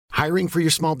Hiring for your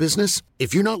small business?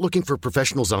 If you're not looking for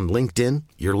professionals on LinkedIn,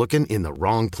 you're looking in the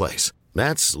wrong place.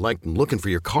 That's like looking for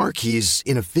your car keys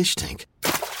in a fish tank.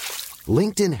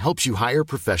 LinkedIn helps you hire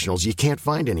professionals you can't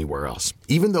find anywhere else,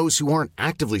 even those who aren't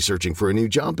actively searching for a new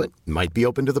job but might be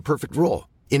open to the perfect role.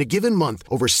 In a given month,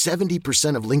 over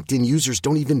 70% of LinkedIn users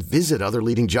don't even visit other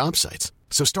leading job sites.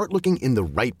 So start looking in the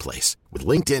right place. With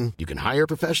LinkedIn, you can hire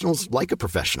professionals like a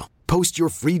professional. Post your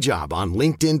free job on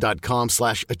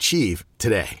linkedin.com/achieve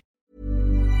today.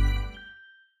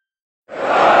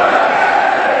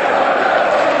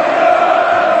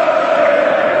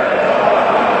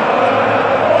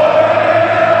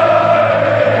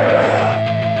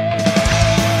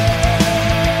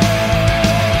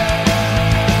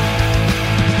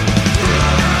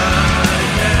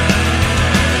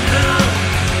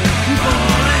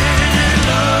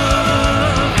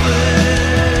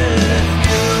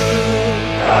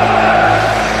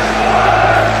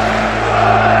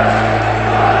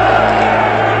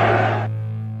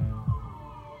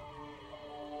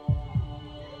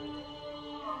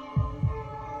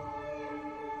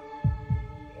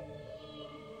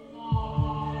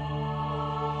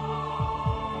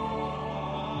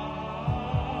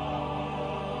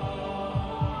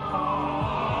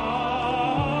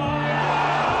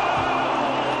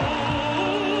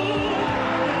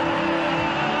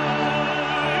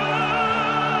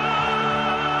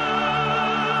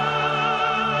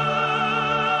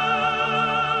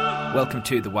 Welcome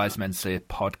to the Wise Men Say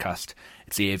podcast.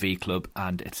 It's the AV Club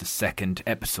and it's the second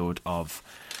episode of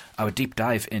our deep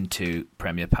dive into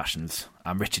Premier Passions.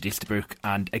 I'm Richard Easterbrook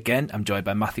and again I'm joined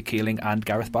by Matthew Keeling and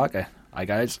Gareth Barker. Hi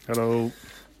guys. Hello.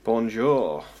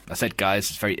 Bonjour. I said guys,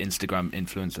 it's very Instagram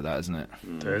influencer that, isn't it?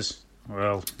 It is.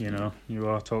 Well, you know, you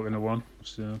are talking to one,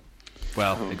 so...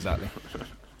 Well, exactly.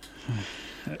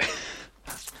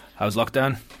 How's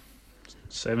lockdown?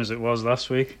 Same as it was last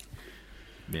week.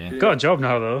 Yeah. Got a job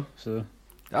now though, so...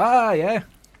 Ah, yeah.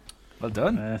 Well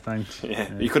done. Thanks.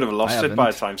 Yeah. You could have lost it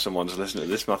by the time someone's listening to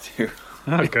this, Matthew.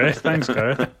 Oh, great. Thanks,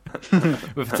 Gareth.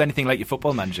 If it's anything like your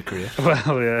football manager career.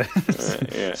 Well, yeah.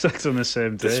 It's on the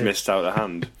same day. Dismissed out of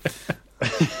hand. A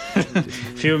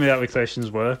few of my applications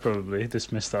were probably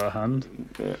dismissed out of hand.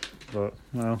 Yeah. But,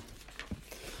 well...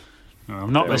 No,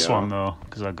 not this one, though,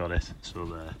 because I got it. So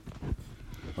there.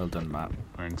 Well done, Matt.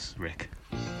 Thanks, Rick.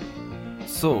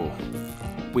 So,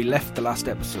 we left the last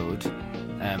episode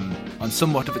on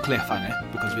somewhat of a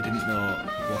cliffhanger because we didn't know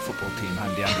what football team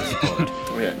Handy Andy supported.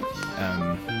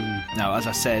 Now, as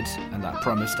I said, and I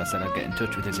promised, I said I'd get in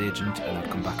touch with his agent and I'd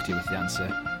come back to you with the answer.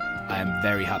 I am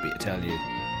very happy to tell you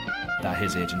that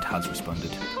his agent has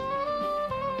responded.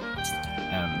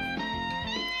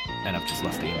 And I've just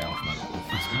lost the email off my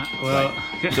Well,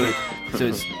 so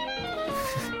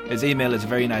his email is a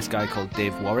very nice guy called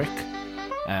Dave Warwick.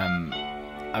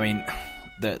 I mean,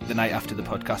 the night after the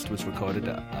podcast was recorded,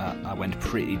 I went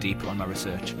pretty deep on my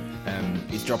research.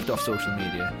 He's dropped off social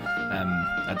media.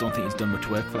 I don't think he's done much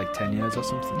work for like 10 years or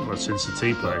something. what, since the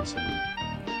tea place?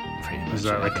 Pretty much. Is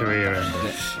that like career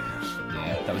ended?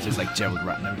 Yeah, that was just like Gerald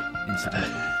Ratner incident.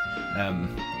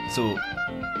 So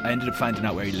I ended up finding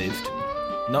out where he lived.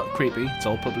 Not creepy, it's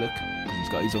all public. He's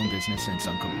got his own business in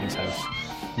some company's house.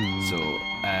 So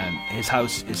his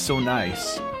house is so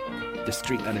nice, the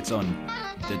street that it's on,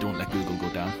 they don't let Google go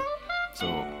down. So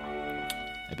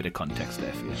a bit of context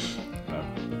there for you about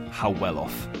how well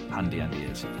off Handy Andy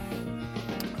is.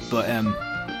 But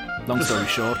long story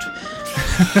short,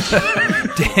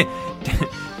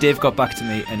 Dave got back to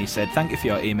me and he said, "Thank you for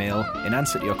your email. In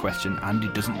answer to your question, Andy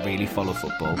doesn't really follow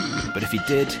football, but if he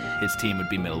did, his team would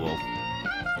be Millwall.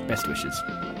 Best wishes."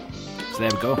 So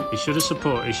there we go. He should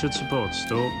support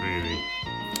Stoke, really.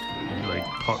 Like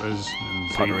Potters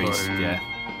and Potteries, yeah.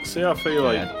 See, I feel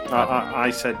like Yeah. I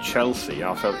said Chelsea.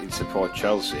 I felt he'd support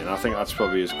Chelsea, and I think that's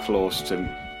probably as close to,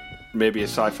 maybe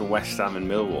aside from West Ham and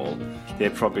Millwall, they're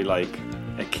probably like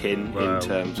akin in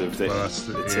terms of the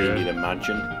team you'd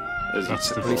imagine as he'd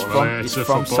support. He's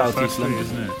from South East London,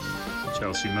 isn't it?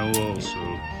 Chelsea Millwall, so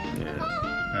Yeah.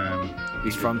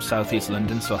 He's from South East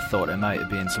London, so I thought it might have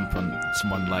been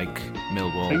someone like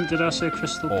Millwall did I say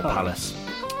Crystal or Palace?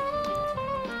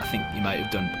 I think you might have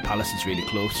done. Palace is really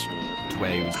close to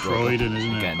where he was brought Croydon, up.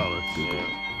 isn't it? Again, Palace. Google.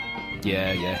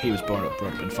 Yeah. He was brought up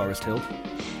in Forest Hill,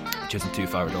 which isn't too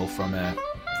far at all from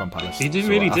Palace. He did So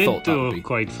really I did thought that go would be...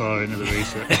 quite far into the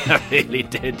research. I really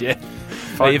did, yeah.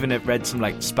 I even read some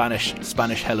like Spanish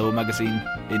Hello magazine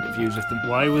interviews with them.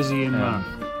 Why was he in that?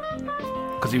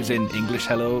 Because he was in English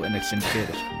Hello and it's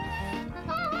syndicated.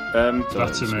 So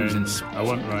That's amazing. I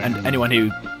want right. And anyone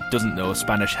who doesn't know,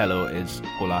 Spanish Hello is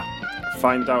hola.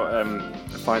 Find out.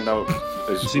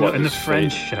 Is he not in the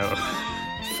French show?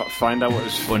 find out what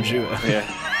his bonjour. Yeah.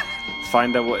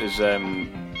 Find out what his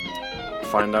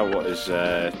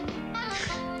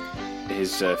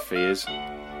fee is.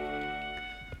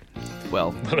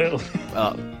 Well,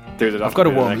 dude, I've got a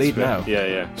warm lead now.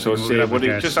 Yeah. So what do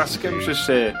you just ask him? Just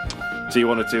say, do you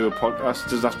want to do a podcast?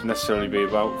 Doesn't have to necessarily be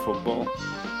about football.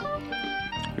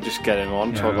 We just get him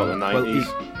on, talk about the 90s.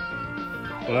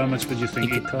 Well, how much would you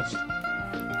think he'd cost?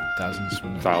 Thousands.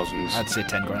 I'd say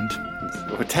 10 grand.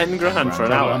 10 grand for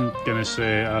an hour? I'm going to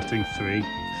say, I think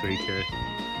 3K.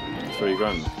 3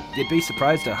 grand. You'd be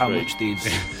surprised at how much these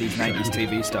 90s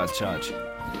TV stars charge.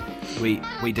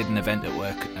 We did an event at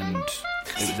work, and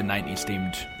it was a 90s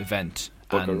themed event,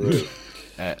 and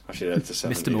actually, that's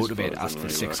Mr. Motivate asked for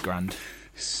 6 grand.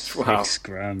 Wow. 6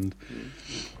 grand.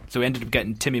 So we ended up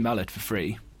getting Timmy Mallet for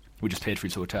free. We just paid for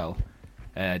his hotel.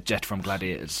 Jet from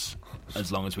Gladiators,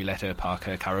 as long as we let her park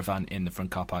her caravan in the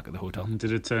front car park of the hotel.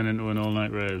 Did it turn into an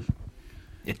all-night rave?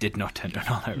 It did not turn into an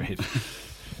all-night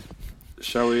rave.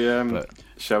 Shall we no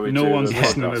do one's the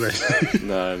listening to podcast? this.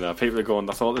 No, people are going,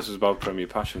 I thought this was about Premier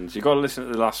Passions. You've got to listen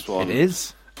to the last one. It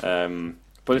is.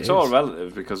 But it's all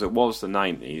relative, because it was the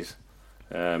 90s,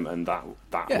 and that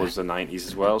was the 90s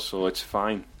as well, so it's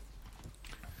fine.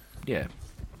 Yeah.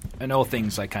 And all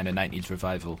things like kind of 90s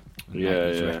revival and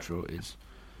 90s retro is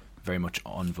very much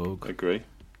on vogue. Agree.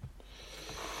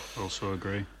 Also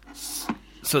agree.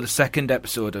 So the second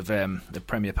episode of the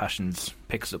Premier Passions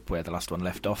picks up where the last one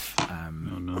left off.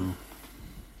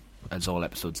 As all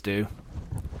episodes do.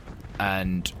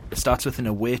 And it starts with an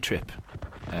away trip.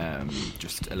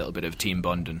 Just a little bit of team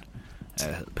bonding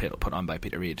put on by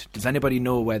Peter Reid. Does anybody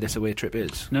know where this away trip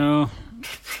is? No.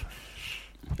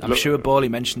 I'm sure Bawley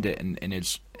mentioned it in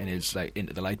his like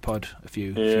Into the Light pod a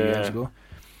few years ago.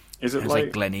 Is it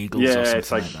like Glen Eagles? Yeah, or something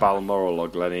it's like Balmoral or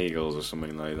Glen Eagles or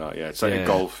something like that. Yeah, it's like a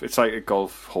golf. It's like a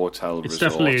golf hotel. It's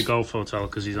resort. definitely a golf hotel,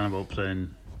 because he's on about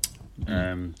playing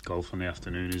golf in the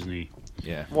afternoon, isn't he?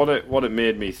 Yeah. What it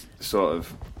made me sort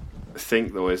of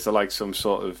think though is there like some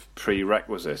sort of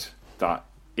prerequisite that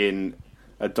in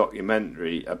a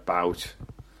documentary about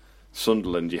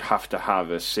Sunderland you have to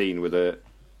have a scene with a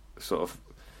sort of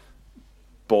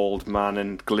bald man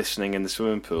and glistening in the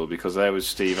swimming pool, because there was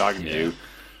Steve Agnew. Yeah.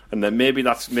 And then maybe it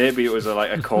was a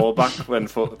callback when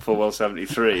for World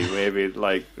 73. Maybe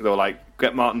like they were like,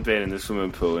 get Martin Bain in the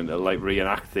swimming pool and they'll like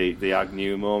reenact the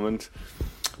Agnew moment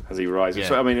as he rises. Yeah.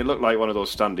 So I mean, it looked like one of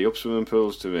those standing up swimming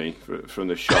pools to me from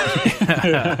the shot,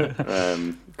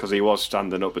 because he was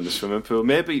standing up in the swimming pool.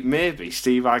 Maybe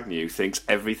Steve Agnew thinks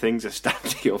everything's a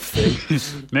standing up thing.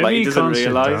 Maybe like, he doesn't can't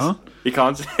realise. He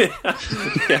can't.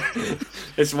 Yeah.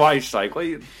 His wife's like, what are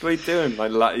you doing?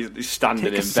 Like he's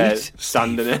standing in bed.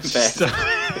 Standing in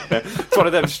bed. It's one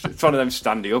of them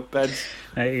standing up beds.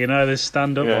 You can either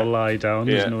stand up or lie down.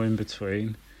 There's no in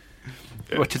between.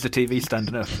 Watches the TV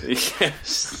standing up. Yeah.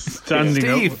 Standing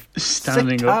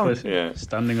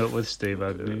up with Steve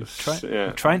Agnew.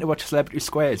 Trying to watch Celebrity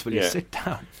Squares. Will you sit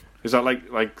down? Is that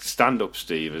like stand up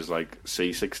Steve is like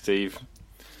C6 Steve,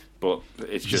 but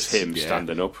it's just him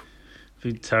standing up.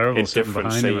 It'd be terrible in sitting different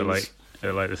behind scenes. him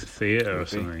at like the theatre or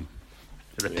something.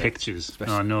 At the pictures.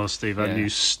 I know Steve Agnew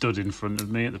stood in front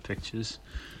of me at the pictures.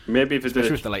 Maybe if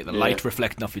especially with the light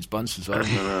reflecting off his buns as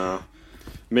well.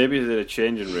 Maybe if they did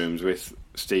changing rooms with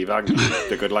Steve Agnew,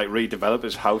 they could like redevelop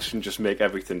his house and just make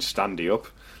everything standy up.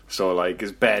 So like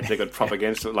his bed, they could prop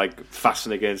against it, like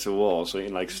fasten against the wall, so you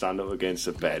can like stand up against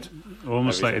the bed.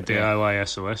 Almost like a DIY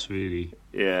SOS, really.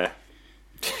 Yeah.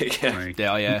 Get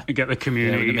the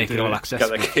community to make it all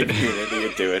accessible. Get the community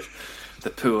to do it. The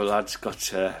pool lad's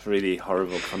got a really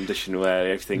horrible condition where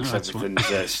everything's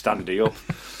standy up.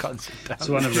 It's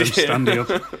one of them standy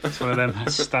up. It's one of them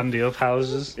standy up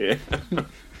houses. Yeah.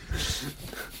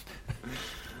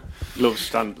 Love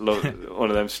one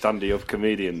of them standy up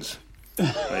comedians.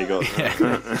 There you go.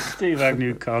 Steve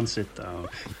Agnew can't sit down.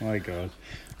 My God.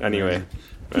 Anyway,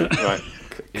 right.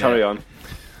 Carry on.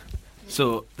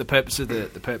 So the purpose of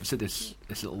this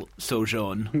little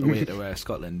sojourn away to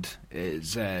Scotland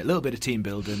is a little bit of team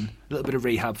building, a little bit of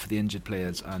rehab for the injured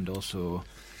players, and also,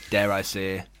 dare I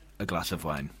say, a glass of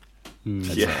wine.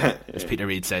 As Peter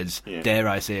Reid says, dare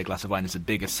I say, a glass of wine is the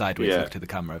biggest sideways look to the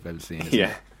camera I've ever seen.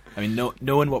 It? I mean,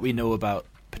 knowing what we know about,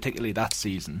 particularly that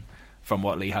season, from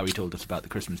what Lee Howie told us about the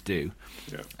Christmas do,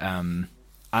 and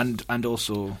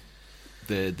also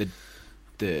the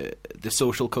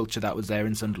social culture that was there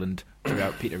in Sunderland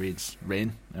throughout Peter Reid's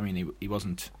reign. I mean,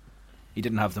 he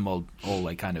didn't have them all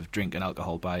like kind of drinking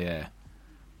alcohol by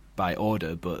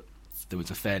order, but there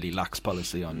was a fairly lax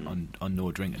policy on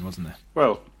no drinking, wasn't there?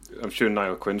 Well, I'm sure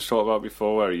Niall Quinn's talked about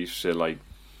before, where he used to say like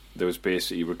there was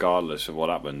basically, regardless of what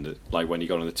happened, like when you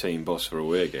got on the team bus for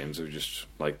away games, there was just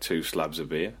like 2 slabs of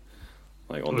beer.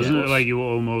 Like on Wasn't the it bus. like you were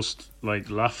almost like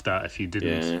laughed at if you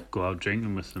didn't go out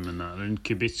drinking with them and that? And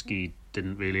Kubicki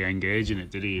didn't really engage in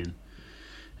it, did he? And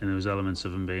there was elements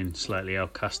of him being slightly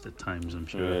outcast at times. I'm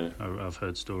sure. I've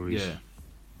heard stories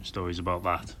about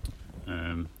that.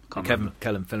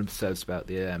 Kellen Phillips says about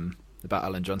about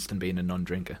Alan Johnston being a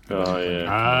non-drinker. Oh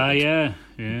yeah.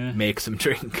 Yeah. Makes him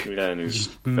drink. Yeah, and he was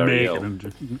Just very ill. making him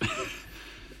drink.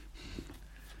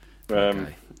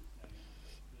 Okay.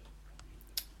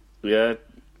 Yeah,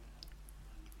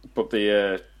 but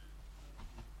the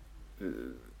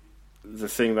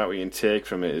thing that we can take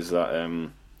from it is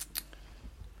that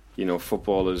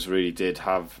footballers really did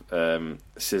have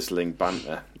sizzling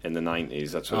banter in the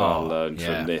 90s. That's what I learned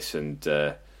from this, and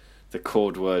the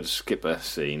code word skipper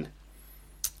scene.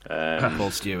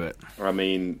 Paul Stewart. I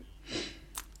mean,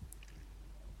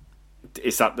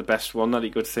 is that the best one that he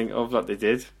could think of that they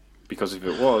did? Because if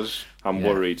it was, I'm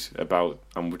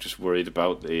just worried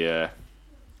about the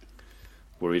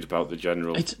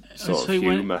general sort of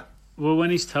humour. Well, when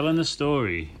he's telling the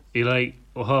story, he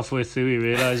halfway through he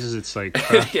realises it's like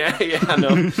crap. yeah, I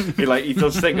know. He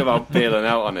does think about bailing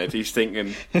out on it. He's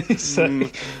thinking.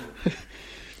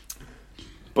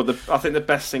 But I think the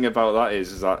best thing about that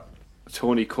is that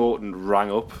Tony Corton rang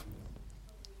up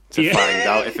to find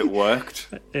out if it worked.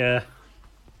 Yeah.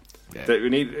 The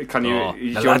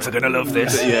lads are going to love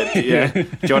this. Yeah. Do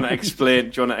you want to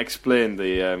explain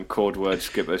the code word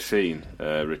skipper scene,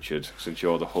 Richard, since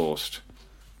you're the host?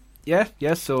 Yeah.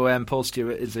 So Paul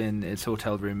Stewart is in his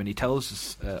hotel room and he tells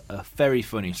us a very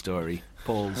funny story.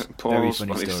 Paul's very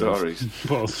funny stories.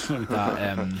 Paul's funny.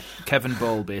 That Kevin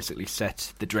Ball basically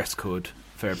set the dress code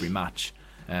for every match,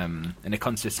 and it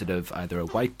consisted of either a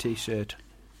white T-shirt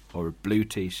or a blue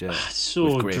T-shirt. It's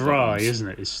so dry, isn't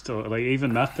it? It's still,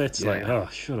 even that bit's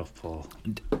shut up, Paul.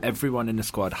 And everyone in the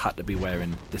squad had to be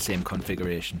wearing the same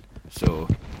configuration. So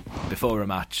before a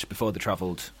match, before they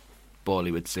travelled,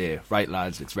 Bally would say, "Right,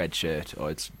 lads, it's red shirt or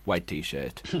it's white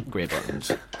T-shirt, grey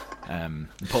buttons." And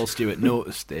Paul Stewart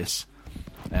noticed this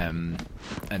and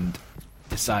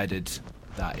decided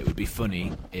that it would be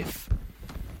funny if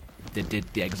they did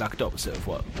the exact opposite of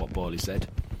what Bally said.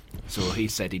 So he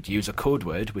said he'd use a code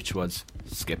word, which was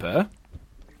skipper.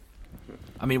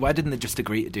 I mean, why didn't they just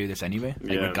agree to do this anyway?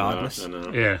 Regardless. No.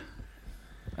 Yeah.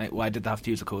 Why did they have to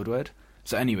use a code word?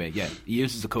 So anyway, he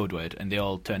uses a code word, and they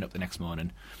all turn up the next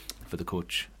morning for the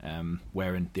coach,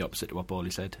 wearing the opposite to what Bally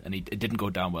said, and it didn't go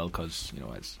down well because,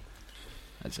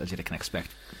 as you can expect,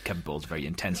 Kevin Ball's a very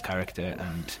intense character,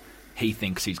 and he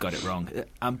thinks he's got it wrong.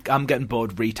 I'm getting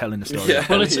bored retelling the story. Yeah.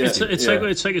 Well,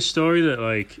 it's like a story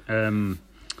that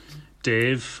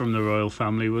Dave from the royal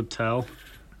family would tell.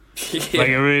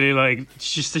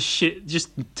 It's just just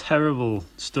a terrible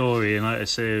story. And like I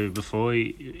say before,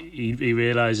 he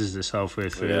realises this halfway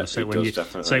through. Yeah, it's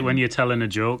like when you're telling a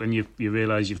joke and you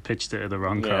realise you've pitched it to the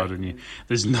wrong crowd, and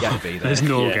there's no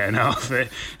getting out of it,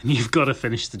 and you've got to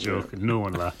finish the joke, and no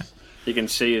one laughs. You can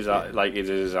see his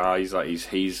eyes, like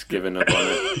he's given up on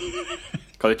it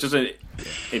because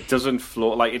it doesn't flow.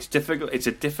 Like it's difficult. It's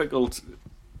a difficult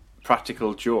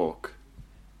practical joke.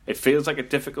 It feels like a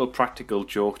difficult practical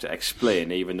joke to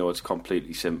explain, even though it's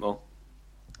completely simple.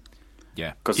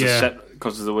 Yeah,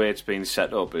 because of the way it's been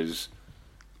set up is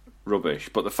rubbish.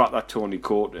 But the fact that Tony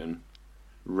Corton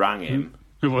rang him,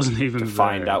 it wasn't even to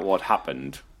find out what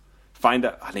happened. I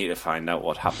need to find out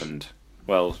what happened.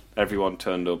 Well, everyone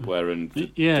turned up wearing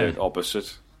the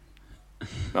opposite.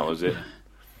 That was it.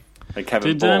 And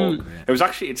Kevin Ball,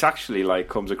 it's actually like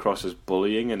comes across as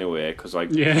bullying in a way because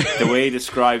the way he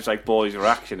describes Bally's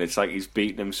reaction, it's like he's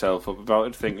beating himself up about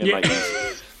it, thinking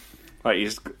he's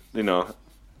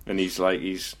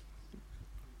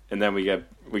and then we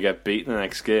get beaten the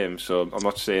next game. So I'm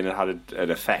not saying it had an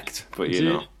effect, but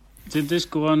did this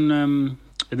go on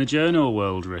in the journal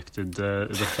world, Rick? Did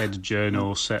the head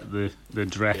journal set the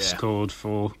dress code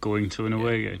for going to an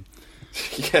away game?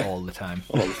 All the time.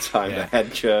 The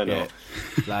head journal.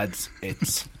 Lads,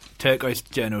 it's turquoise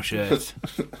journal shirt,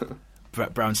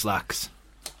 brown slacks,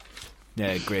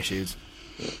 grey shoes.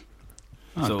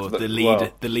 So the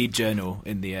lead journal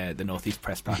in the North East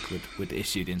Press Pack would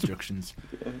issue the instructions.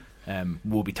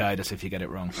 Woe betide us if you get it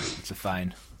wrong. It's a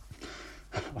fine.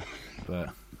 But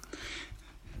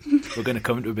we're going to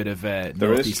come to a bit of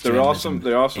Northeast there are some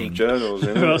journals in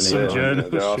it. There are some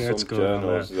journal shirts.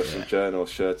 There's some journal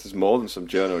shirts. There's more than some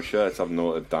journal shirts I've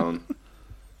noted down.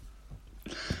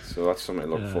 So that's something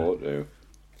to look forward to.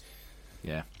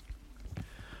 Yeah.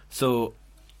 So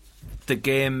the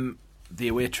game, the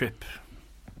away trip.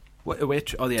 What away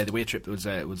trip? Oh yeah, the away trip was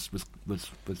was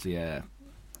the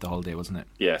holiday, wasn't it?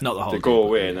 Yeah, not the holiday. They go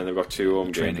away and then they've got 2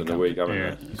 home games in the week, haven't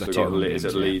they? So they've got is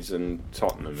it Leeds and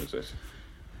Tottenham? Is it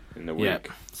in the week? Yeah,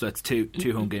 so it's two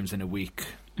home games in a week.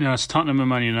 No, it's Tottenham and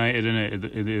Man United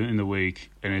in the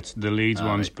week, and it's the Leeds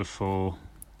ones before.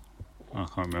 I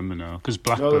can't remember now because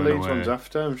Blackburn. No, the Leeds one's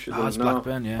after. It's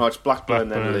Blackburn, yeah. Oh, it's Blackburn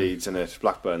then Leeds, isn't it?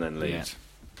 Blackburn then Leeds.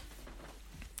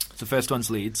 Yeah. So first one's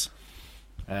Leeds,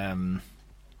 and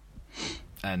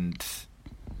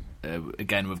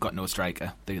again we've got no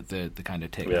striker. The kind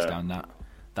of take us down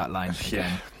that line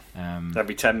again.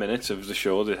 Every 10 minutes of the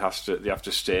show, they have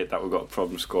to state that we've got a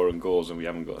problem scoring goals and we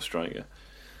haven't got a striker.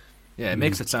 Yeah, it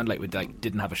makes it sound like we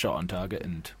didn't have a shot on target,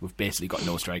 and we've basically got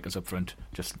no strikers up front.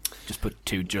 Just put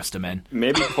 2 just men.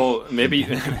 Maybe Paul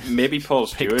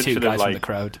Stewart two should guys have from the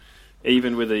crowd.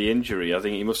 Even with the injury, I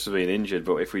think he must have been injured.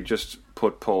 But if we just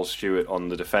put Paul Stewart on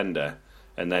the defender,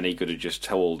 and then he could have just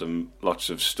told him lots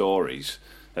of stories,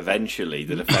 eventually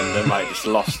the defender might have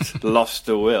just lost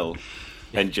the will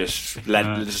and just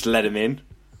let him in.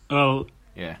 Well.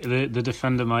 Yeah, the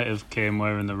defender might have came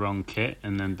wearing the wrong kit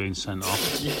and then been sent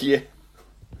off. Yeah,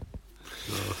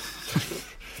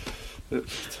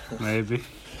 maybe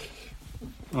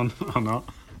or not.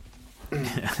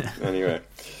 Anyway,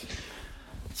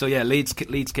 so yeah, Leeds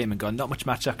came and gone. Not much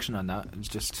match action on that. It was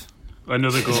just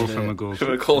another goal from a goal.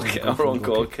 Our own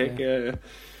goal kick. Yeah.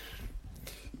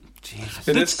 Jesus.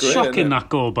 It's shocking, that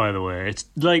goal, by the way. It's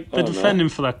like the defending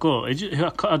for that goal. I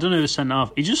don't know who sent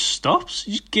off. He just stops.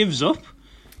 He just gives up.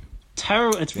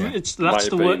 Terrible. That's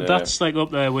the word. That's like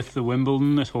up there with the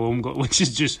Wimbledon at home goal, which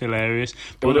is just hilarious.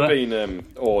 It would have been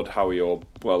Ord Howe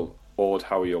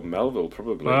or Melville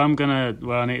probably. Well,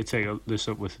 I need to take this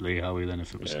up with Lee Howe then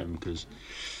if it was him, because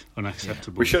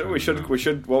unacceptable. We should.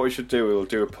 What we should do, we'll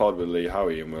do a pod with Lee Howe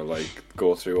and we'll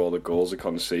go through all the goals he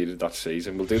conceded that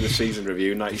season. We'll do the season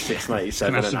review 96,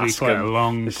 97 and ask him. Quite a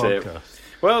long podcast.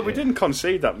 Well, we didn't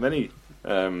concede that many.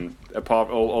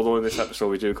 Although in this episode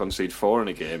we do concede 4 in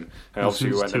a game, and obviously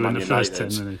we went to Man United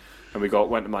and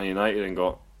went to Man United and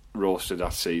got roasted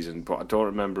that season. But I don't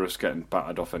remember us getting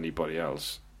battered off anybody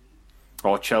else.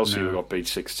 Or Chelsea, we got beat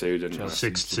 6-2, didn't we?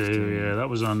 6-2, yeah. That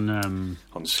was on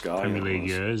Sky. Premier League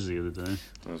years the other day.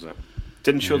 Was it?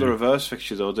 Didn't show the reverse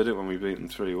fixture though, did it? When we beat them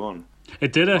 3-1.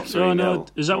 It did. Oh no!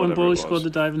 Is that when Bowley scored the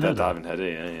diving header? The diving header,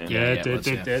 yeah. Yeah,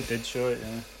 it did show it.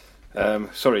 Yeah.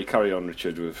 Sorry, carry on,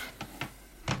 Richard.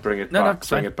 Bring it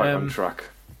back on track.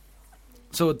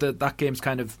 So that game's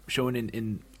kind of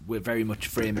shown we're very much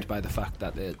framed by the fact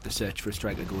that the search for a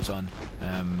striker goes on.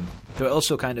 But it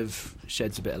also kind of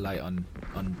sheds a bit of light on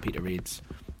Peter Reid's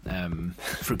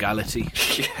frugality.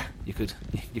 You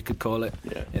could call it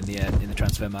in the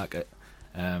transfer market.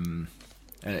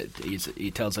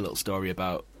 He tells a little story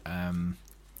about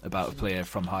a player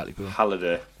from Hartlepool.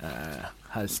 Halliday.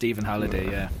 Stephen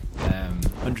Halliday, yeah.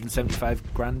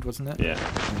 175 grand, wasn't it? Yeah.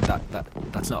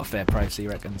 That's not a fair price, he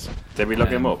reckons. Did we look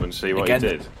him up and see what he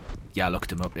did? Yeah, I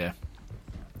looked him up, yeah.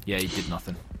 Yeah, he did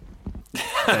nothing.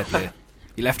 Fair play.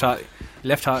 He left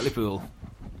Hartlepool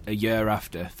a year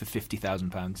after for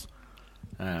 £50,000.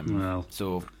 Well.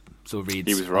 So Reid's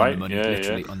he was right. On the money,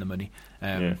 literally on the money.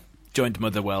 Joined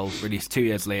Motherwell, released 2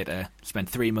 years later, spent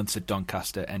 3 months at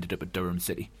Doncaster, ended up at Durham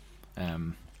City.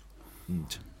 And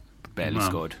barely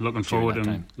scored. Looking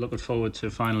forward to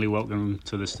finally welcome him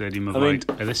to the Stadium of Light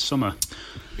this summer.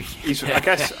 I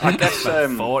guess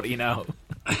 40 now.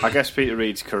 I guess Peter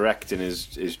Reid's correct in his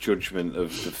judgment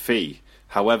of the fee.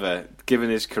 However, given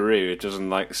his career, it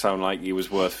doesn't sound like he was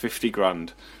worth 50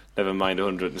 grand. Never mind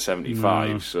 175.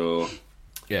 No. So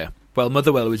yeah. Well,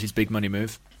 Motherwell was his big money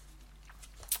move.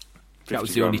 That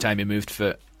was the only time he moved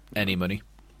for any money.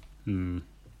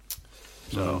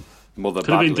 So Mother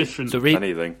could have been different. So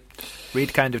anything.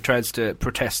 Reid kind of tries to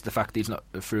protest the fact that he's not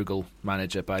a frugal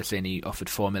manager by saying he offered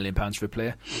 £4 million for a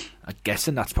player. I'm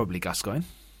guessing that's probably Gascoigne.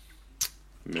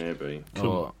 Maybe.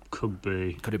 Could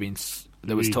be. Could have been.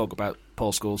 There was talk about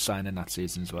Paul Scholes signing that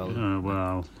season as well. Oh,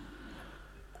 wow.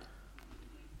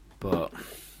 But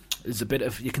there's a bit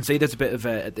of. You can see there's a bit of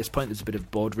at this point. There's a bit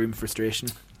of boardroom frustration.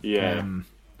 Yeah.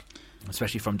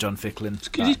 Especially from John Ficklin. It's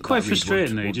quite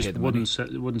frustrating that he just wouldn't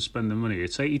spend the money.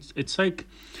 It's like,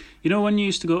 you know, when you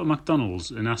used to go to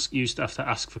McDonald's and you used to have to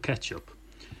ask for ketchup,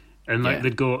 and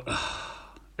they'd go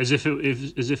as if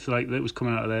like it was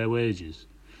coming out of their wages.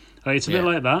 Like, it's a bit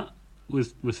like that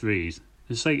with Reid.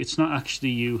 It's like it's not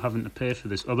actually you having to pay for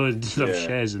this, although it does have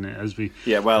shares in it as we.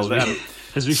 Yeah, well,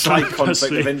 as we slight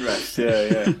conflict of interest.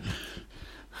 Yeah.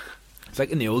 It's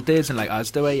like in the old days in like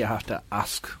Asda where you have to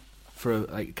ask for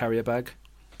a carrier bag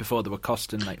before they were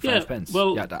costing like 5 pence.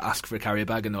 Well, you had to ask for a carrier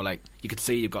bag, and they're like, you could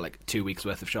see you've got like 2 weeks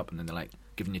worth of shopping, and they're like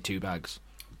giving you 2 bags.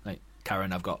 Like,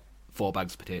 Karen, I've got 4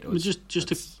 bags of potatoes.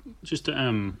 Just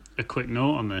a quick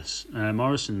note on this.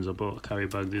 Morrison's, I bought a carry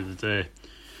bag the other day.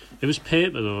 It was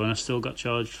paper though, and I still got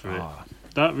charged for it.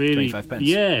 That really, 25 pence.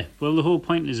 Yeah. Well, the whole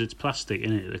point is it's plastic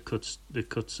in it. It cuts.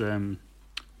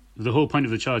 The whole point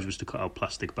of the charge was to cut out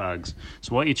plastic bags.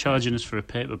 So what are you charging us for a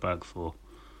paper bag for?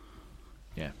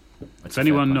 Yeah. If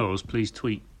anyone knows, please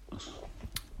tweet us.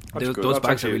 Those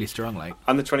bags are really strong, like.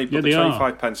 And the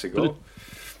 25 pence a go.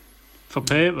 For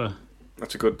paper.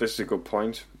 This is a good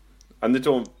point. And they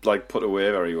don't like put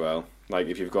away very well. Like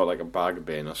if you've got like a bag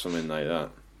bin or something like that.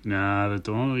 Nah, they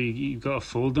don't. You've got to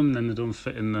fold them, then they don't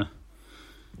fit in the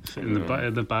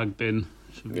the bag bin.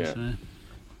 Should we say?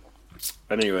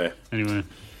 Anyway,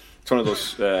 it's one of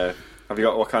those. Have you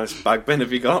got what kind of bag bin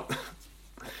have you got?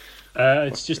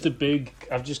 It's just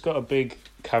I've just got a big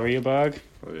carrier bag.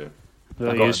 Oh yeah.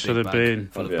 That I use for the bin.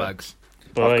 Full of bags.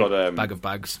 I've got a bag of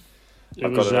bags. It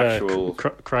was an actual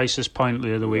crisis point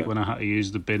the other week when I had to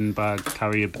use the bin bag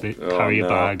carrier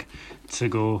bag to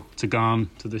go to Garn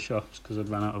to the shops because I'd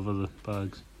run out of other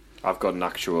bags. I've got an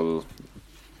actual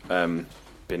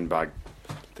bin bag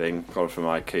thing got it from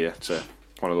IKEA. It's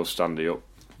one of those standy up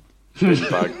bin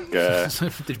bag. Did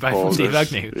you buy from Steve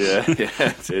Agnew? Yeah,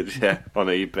 on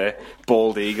eBay.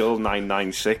 Bald Eagle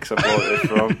 996. I bought it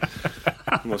from.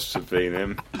 Must have been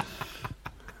him.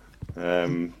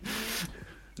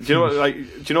 Do you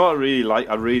know what I really like?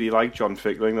 I really like John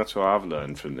Fickling. That's what I've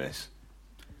learned from this.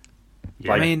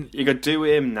 Yeah. Like, I mean, you could do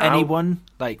him now. Anyone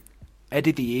like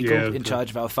Eddie the Eagle in charge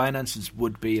of our finances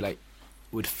would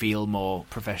feel more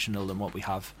professional than what we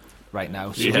have right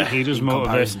now. So he does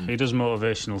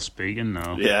motivational speaking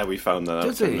now. Yeah, we found that out.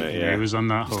 Does he? Yeah, he was on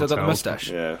that hotel. Still got the moustache.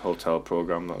 Yeah, hotel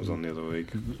program that was on the other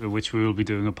week, which we will be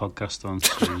doing a podcast on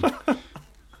soon.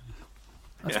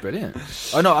 That's brilliant.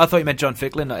 Oh no, I thought you meant John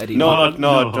Ficklin, not Eddie. No. I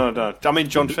mean,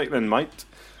 John Ficklin might.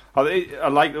 I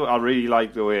really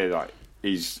like the way that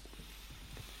he's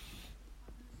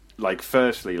like.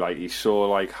 Firstly, like he's so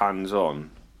like hands on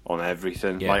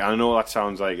everything. Yeah. Like I know that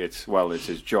sounds like it's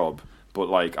his job, but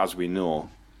like as we know,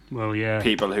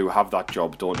 people who have that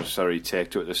job don't necessarily take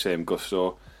to it the same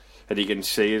gusto. And you can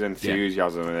see his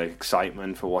enthusiasm and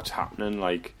excitement for what's happening.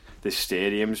 Like this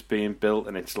stadium's being built,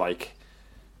 and it's like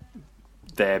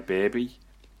their baby,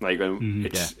 like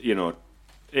it's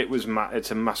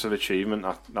it's a massive achievement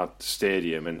that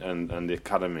stadium and the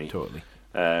academy totally.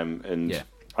 I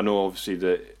know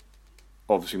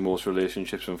obviously most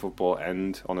relationships in football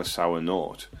end on a sour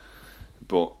note,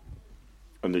 but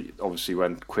obviously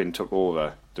when Quinn took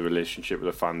over, the relationship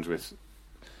with the fans with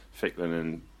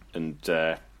Ficklin and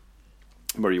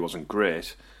Murray wasn't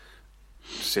great,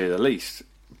 to say the least.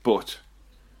 But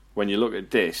when you look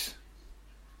at this,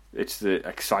 it's the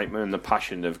excitement and the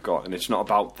passion they've got, and it's not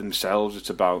about themselves. It's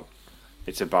about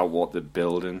what they're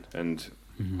building, and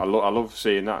I love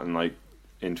seeing that. And like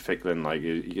in Ficklin, like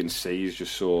you can see he's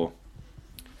just so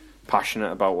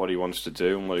passionate about what he wants to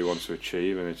do and what he wants to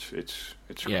achieve, and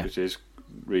it is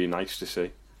really nice to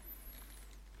see.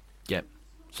 Yep.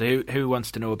 So who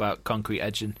wants to know about concrete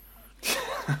edging?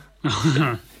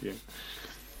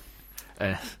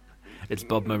 It's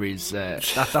Bob Murray's.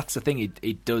 That's the thing.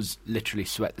 He does literally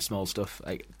sweat the small stuff,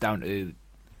 like down to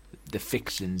the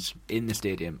fixings in the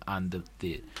stadium and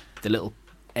the little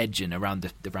edging around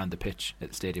the pitch at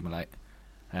the stadium light,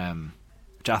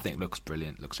 which I think looks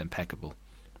brilliant, looks impeccable.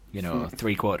 You know,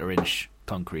 3/4 inch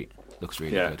concrete looks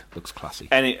really good, looks classy.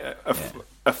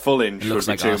 A full inch would be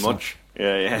like too much.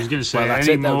 Yeah. I was going to say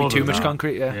that would be too much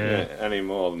concrete. Yeah, any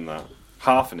more than that,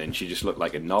 half an inch, you just look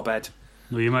like a knobhead.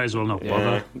 Well, you might as well not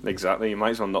bother. Exactly. You might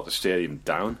as well knock the stadium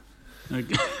down.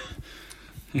 The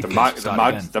mags have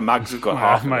got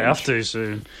half. I might have to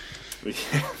soon.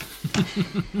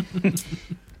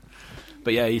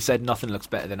 But yeah, he said nothing looks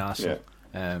better than Arsenal.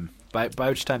 Yeah. By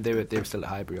which time they were still at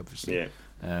Highbury, obviously. Yeah.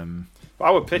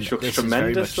 Our pitch looks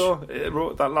tremendous though.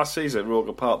 That last season at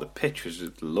Roker Park, the pitch was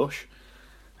just lush.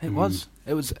 It was.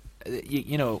 It was.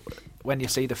 You know, when you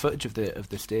see the footage of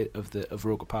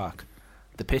Roker Park,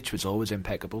 the pitch was always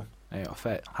impeccable.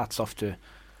 Hats off to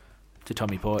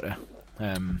Tommy Porter,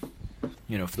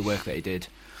 you know, for the work that he did.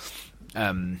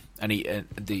 And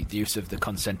the use of the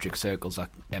concentric circles that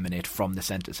emanate from the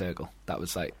centre circle. That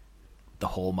was like the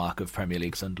hallmark of Premier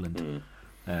League Sunderland,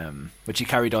 which he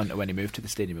carried on when he moved to the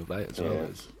Stadium of Light as well.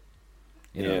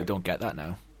 You know, we don't get that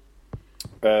now.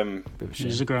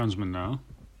 He's a groundsman now.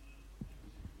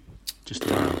 Just a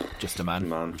man. Just a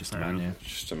man. Just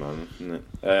a man, isn't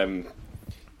it?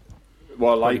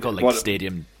 Well, like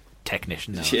stadium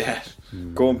technician now. Yeah.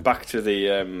 Going back to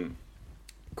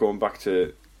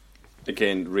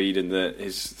again reading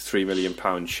his £3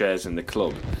 million shares in the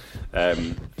club.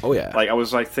 Oh yeah. Like I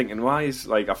was like thinking, why is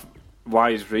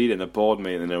Reid in a board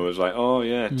meeting? And I was like, oh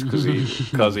yeah, it's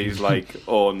because he's like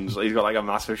owns. He's got like a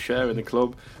massive share in the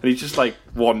club, and he's just like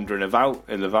wandering about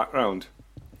in the background.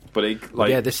 But he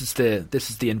like this is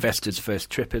the investor's first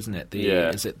trip, isn't it?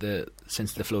 Is it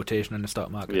since the flotation in the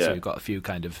stock market? Yeah. So you've got a few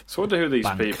kind of. So I wonder who these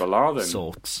people are then.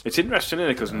 Sorts. It's interesting,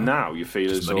 isn't it? Because now you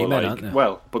feel as though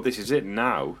like but this is it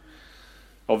now.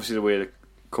 Obviously, the way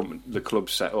the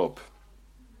club's set up,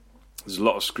 there's a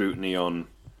lot of scrutiny on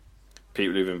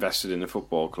people who've invested in the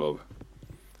football club,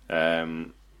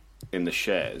 in the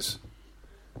shares,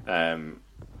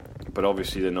 but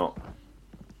obviously they're not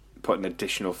putting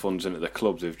additional funds into the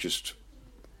club. They've just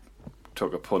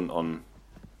took a punt on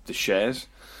the shares.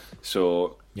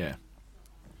 So yeah,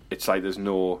 it's like there's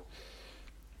no,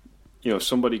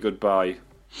 somebody could buy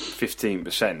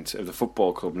 15% of the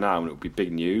football club now, and it would be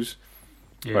big news.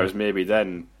 Yeah. Whereas maybe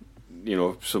then,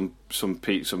 some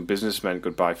businessmen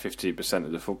could buy 15%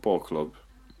 of the football club,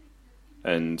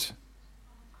 and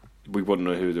we wouldn't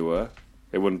know who they were.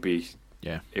 It wouldn't be.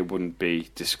 Yeah. It wouldn't be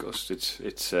discussed.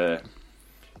 It's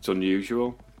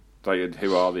unusual. Like,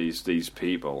 who are these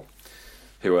people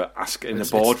who are asking in the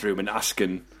boardroom and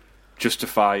asking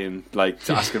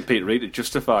Peter Reid to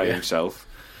justify himself?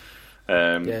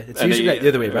 It's usually like the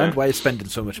other way around. Why are you spending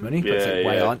so much money?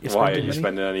 Why aren't you spending money? Why are you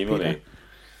spending any money? Peter?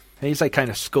 And he's like kind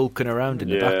of skulking around in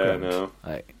the background, no.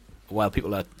 like while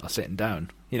people are sitting down.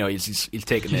 He's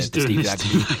taking the Steve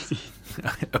Agnew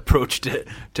approach to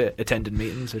attending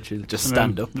meetings, which is just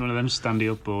stand up. One of them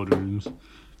standy up boardrooms.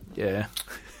 Yeah.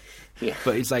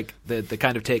 But he's like they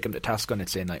kind of take him to task on it,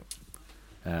 saying like,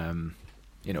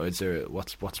 is there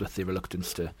what's with the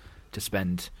reluctance to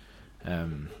spend?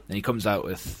 And he comes out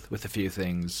with a few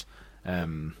things,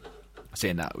 saying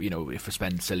that if we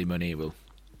spend silly money, we'll.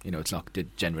 It's not to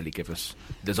generally give us.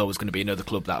 There's always going to be another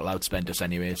club that'll outspend us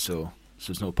anyway, so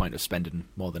there's no point of spending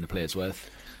more than a player's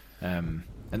worth. And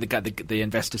the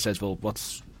investor says, "Well,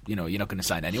 you're not going to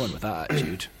sign anyone with that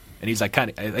attitude." And he's like,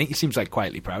 I think he seems like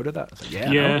quietly proud of that. It's like,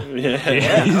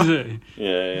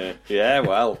 yeah.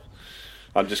 Well,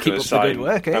 I'm just going to sign. The good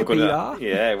work, I'm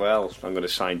going to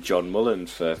sign John Mullen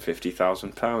for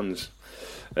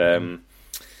 £50,000.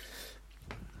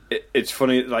 It's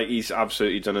funny, like he's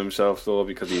absolutely done himself though,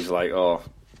 because he's like,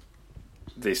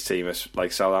 this team is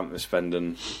like Southampton is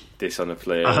spending this on a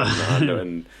player,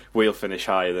 and we'll finish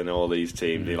higher than all these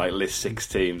teams. He like lists 6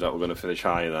 teams that we're going to finish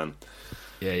higher than.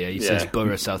 He says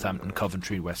Borough, Southampton,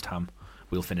 Coventry, West Ham.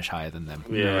 We'll finish higher than them.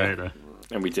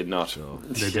 And we did not. So,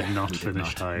 they did not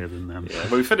finish higher than them. Yeah,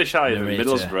 but we finished higher than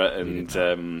Middlesbrough and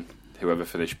whoever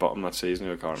finished bottom that season.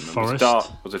 I can't remember.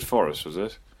 Forest. Was it Forest? Was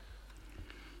it?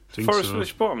 Forest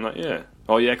finished bottom that year.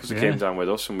 Oh yeah, because they came down with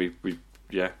us, and we.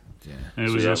 It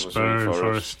was us, Borough and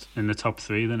Forest in the top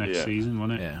 3 the next season,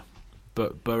 wasn't it? Yeah,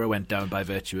 but Borough went down by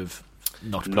virtue of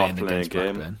not playing against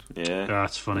Blackburn. Yeah,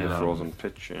 that's funny. That frozen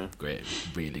pitch. Yeah, great,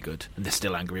 really good, and they're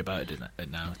still angry about it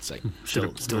now. It's like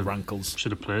still rankles.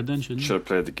 Should have played then, shouldn't you? Should have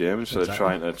played the game instead of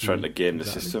trying to game the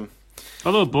system.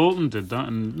 Although Bolton did that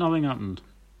and nothing happened.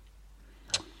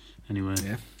 Anyway,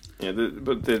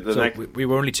 we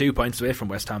were only 2 points away from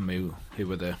West Ham, who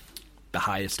were the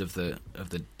highest of the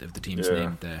teams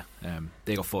named there.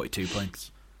 They got 42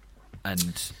 points,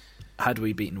 and had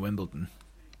we beaten Wimbledon,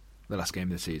 the last game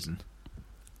of the season,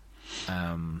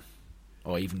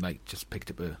 or even like just picked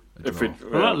up a draw,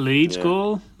 that Leeds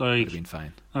goal, like would have been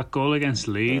fine. That goal against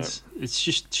Leeds, it's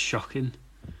just shocking.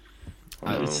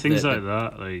 It's things like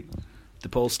that, like the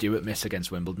Paul Stewart miss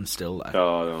against Wimbledon. Still,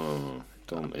 no.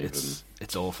 It's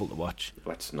awful to watch.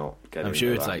 Let's not get. I'm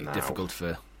sure it's difficult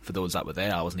for those that were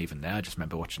there. I wasn't even there. I just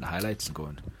remember watching the highlights and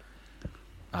going,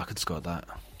 I could score that.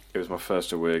 It was my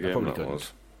first away game. That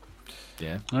was.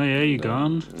 Yeah. Oh yeah, you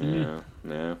gone?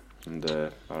 Yeah. And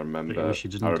I remember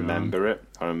it.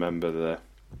 I remember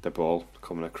the ball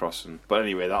coming across. But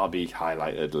anyway, that'll be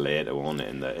highlighted later, won't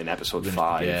it? In episode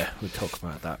 5. Yeah, we'll talk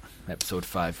about that. Episode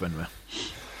 5 when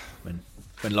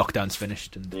lockdown's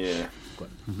finished. And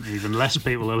even less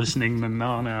people are listening than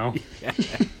now.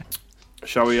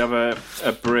 Shall we have a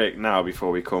break now before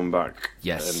we come back?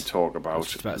 Yes. And talk about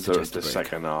the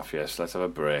second half? Yes, let's have a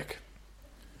break.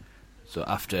 So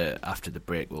after the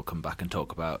break, we'll come back and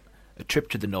talk about a trip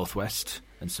to the Northwest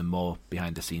and some more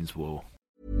behind-the-scenes woe.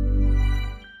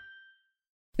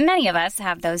 Many of us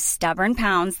have those stubborn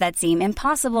pounds that seem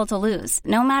impossible to lose,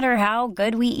 no matter how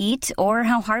good we eat or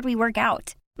how hard we work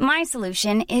out. My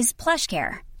solution is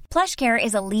PlushCare. PlushCare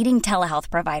is a leading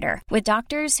telehealth provider with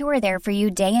doctors who are there for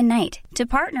you day and night to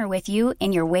partner with you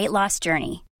in your weight loss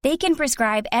journey. They can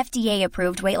prescribe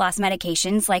FDA-approved weight loss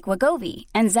medications like Wegovy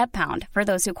and Zepbound for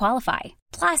those who qualify.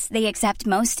 Plus, they accept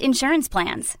most insurance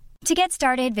plans. To get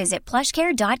started, visit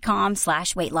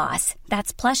plushcare.com/weightloss.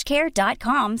 That's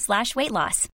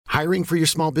plushcare.com/weightloss. Hiring for your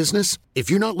small business?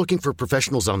 If you're not looking for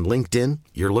professionals on LinkedIn,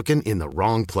 you're looking in the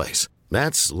wrong place.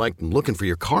 That's like looking for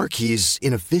your car keys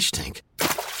in a fish tank.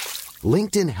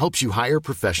 LinkedIn helps you hire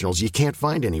professionals you can't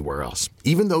find anywhere else,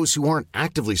 even those who aren't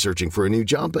actively searching for a new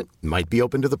job but might be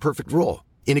open to the perfect role.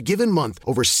 In a given month,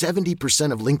 over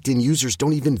 70% of LinkedIn users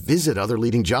don't even visit other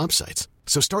leading job sites.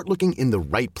 So start looking in the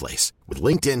right place. With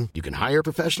LinkedIn, you can hire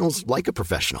professionals like a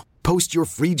professional. Post your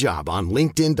free job on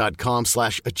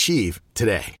linkedin.com/achieve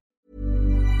today.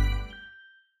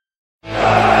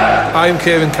 I'm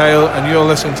Kieran Kyle, and you're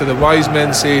listening to the Wise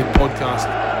Men Say podcast.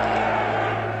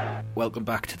 Welcome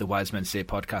back to the Wise Men Say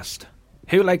podcast.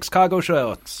 Who likes cargo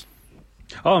shorts?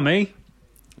 Oh, me?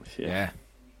 Yeah.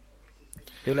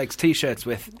 Who likes t-shirts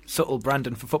with subtle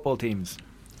branding for football teams?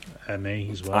 Me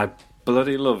as well. I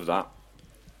bloody love that.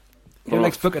 Who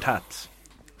likes bucket hats?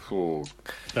 Oh.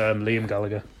 Liam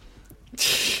Gallagher.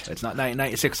 It's not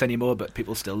 1996 anymore, but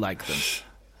people still like them.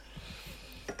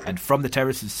 And From the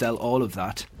Terraces sell all of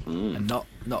that. And not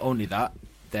only that,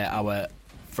 they're our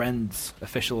friends,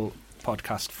 official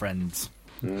podcast friends.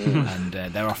 And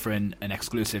they're offering an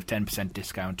exclusive 10%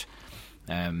 discount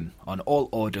on all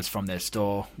orders from their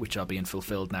store, which are being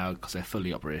fulfilled now because they're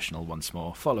fully operational once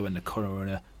more following the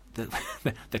coronavirus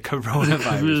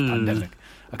pandemic.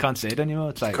 I can't say it anymore.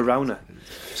 It's like Corona.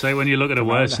 It's like when you look at a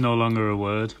word, it's no longer a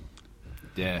word.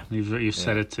 Yeah, you've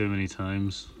said it too many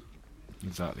times.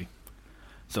 Exactly.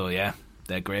 So yeah,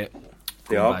 they're great.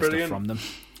 They are brilliant. From them.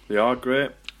 They are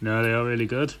great. No, they are really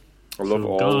good. I love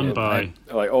all all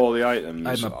the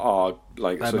items are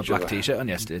like. I had my black t-shirt on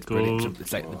yesterday. It's brilliant.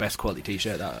 It's like the best quality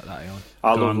t-shirt that I own.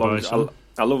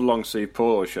 I love long sleeve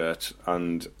polo shirts,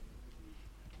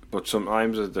 but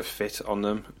sometimes the fit on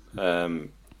them,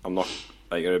 I'm not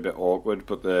like they're a bit awkward,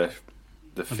 but the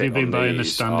fit. Have you been buying the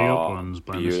standy up ones?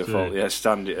 By beautiful, mistake? Yeah,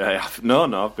 standy.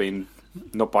 No, I've been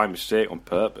not by mistake, on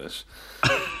purpose.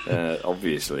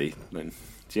 Obviously, then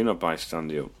do you not buy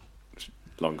standy up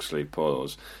long sleeve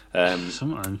polos?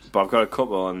 Sometimes. But I've got a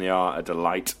couple and they are a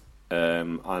delight.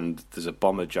 And there's a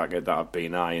bomber jacket that I've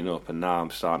been eyeing up, and now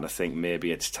I'm starting to think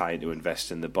maybe it's time to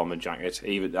invest in the bomber jacket.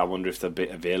 Even I wonder if they're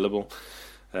available.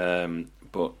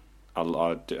 But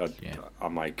I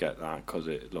might get that because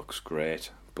it looks great.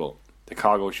 But the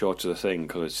cargo shorts are the thing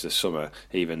because it's the summer,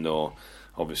 even though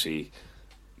obviously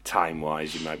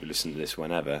time-wise you might be listening to this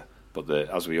whenever. But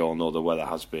as we all know, the weather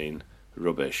has been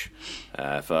rubbish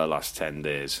for the last 10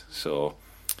 days. So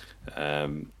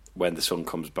when the sun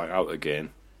comes back out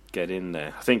again, get in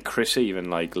there. I think Chris even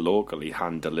locally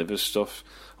hand delivers stuff.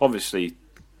 Obviously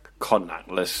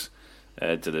contactless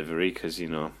delivery because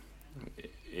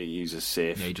he's a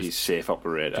safe. He's a safe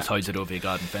operator. Just hides it over your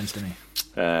garden fence, doesn't he?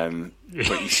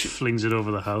 But he flings it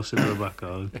over the house into the back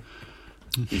garden.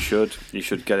 You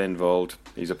should get involved.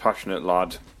 He's a passionate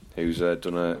lad who's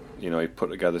done he put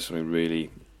together something really,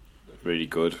 really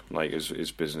good. Like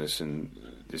his business, and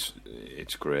it's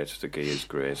great. The gear is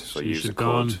great. So use the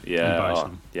code. Yeah,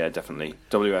 definitely.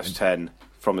 WS10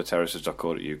 from the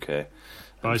terraces.co.uk.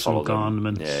 Buy some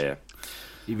garments. Yeah.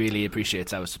 He really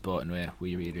appreciates our support, and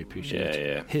we really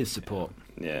appreciate his support.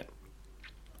 Yeah.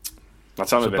 That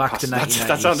sounded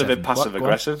a bit passive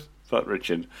aggressive. That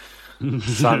Richard.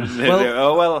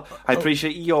 I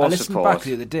appreciate your support. I listened back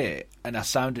the other day, and I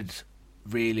sounded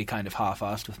really kind of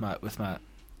half-assed with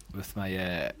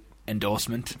my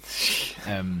endorsement.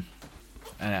 And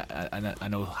I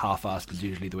know half-assed is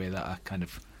usually the way that I kind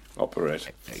of operate,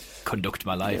 conduct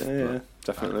my life. Yeah,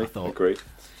 definitely. I thought agreed.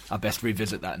 I best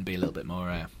revisit that and be a little bit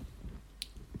more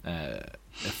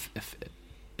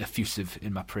effusive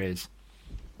in my praise.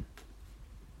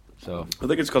 So I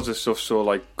think it's because this stuff's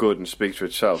so good and speaks for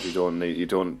itself.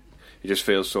 You just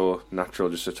feel so natural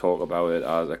just to talk about it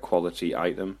as a quality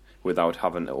item without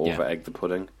having to over egg the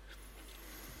pudding.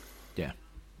 Yeah.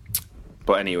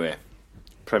 But anyway,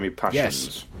 Premier Passions.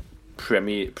 Yes.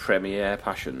 Premier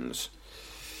Passions.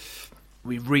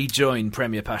 We rejoin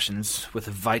Premier Passions with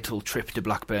a vital trip to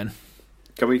Blackburn.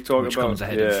 Can we talk which about comes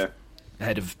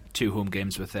ahead of two home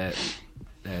games with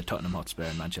Tottenham Hotspur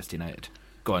and Manchester United.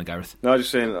 Go on, Gareth. No, I was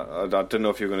just saying, I don't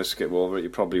know if you're going to skip over it. You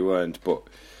probably weren't, but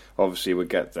obviously we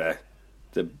get there.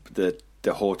 The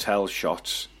hotel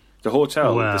shots. The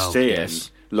hotel, the stay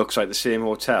looks like the same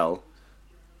hotel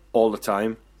all the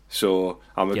time. So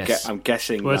I'm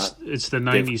guessing that it's the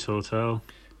 90s hotel.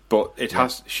 But it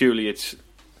has. Surely it's.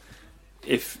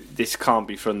 If this can't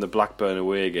be from the Blackburn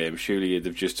away game, surely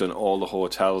they've just done all the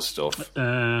hotel stuff.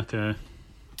 Okay.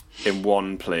 In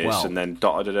one place and then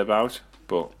dotted it about,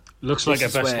 but. Looks like a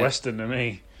Best Western to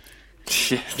me.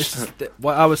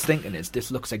 What I was thinking is,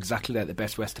 this looks exactly like the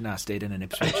Best Western I stayed in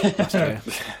Ipswich last year,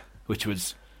 which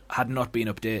had not been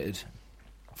updated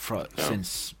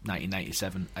since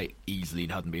 1997. I easily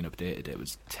hadn't been updated. It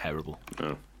was terrible.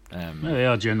 No. They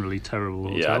are generally terrible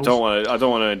hotels. Yeah, I don't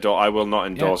want to endorse. I will not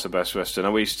endorse a Best Western.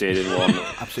 And we stayed in one.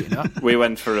 Absolutely not. We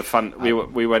went for a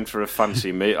we went for a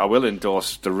fancy meal. I will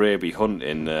endorse the Raby Hunt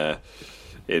in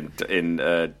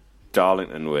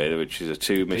Darlington Way, which is a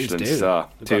 2 Michelin star,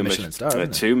 two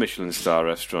Michelin star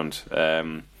restaurant.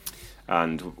 And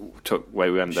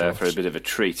we went there for a bit of a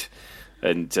treat,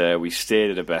 and we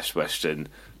stayed at a Best Western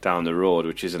down the road,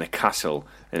 which is in a castle,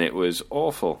 and it was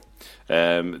awful.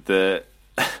 I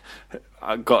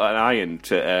got an iron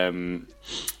to.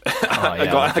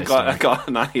 I got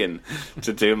an iron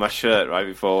to do my shirt right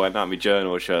before I went out. My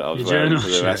journal shirt I was wearing to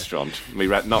the restaurant. I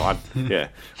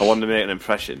wanted to make an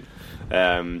impression.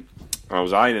 I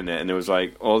was ironing it, and there was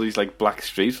like all these like black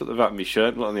streaks at the back of my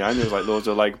shirt. And on the iron, there was like loads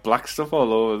of like black stuff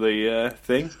all over the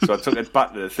thing. So I took it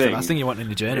back to the thing. The last thing you want in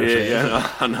the journal.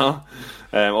 Yeah, I know.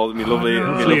 All my lovely.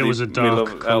 It was a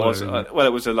dark colour.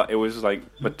 It was like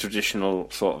a traditional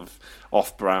sort of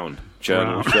off brown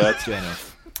journal shirt. So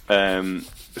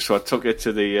I took it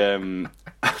to the.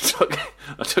 I took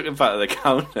it back to the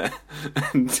counter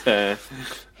and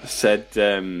said.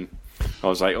 I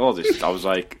was like,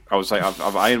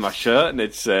 I've ironed my shirt and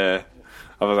it's. I've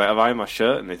ironed my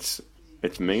shirt and it's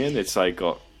minging. It's like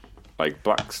got like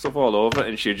black stuff all over it.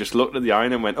 And she just looked at the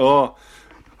iron and went, "Oh,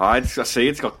 I see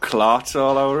it's got clarts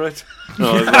all over it." And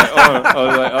I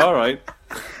was like, all right.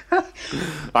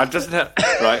 I just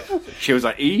right. She was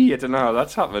like, I don't know how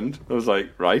that's happened. I was like,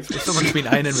 right. Someone's been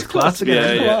ironing with clarts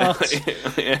again. Yeah.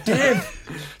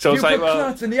 Dave, so I was like,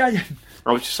 clarts in the iron.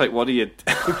 I was just like, what do you?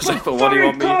 I was like, what do you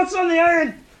want me? Clarts on the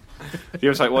iron. He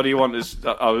was like, what do you want?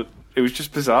 It was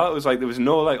just bizarre. It was like there was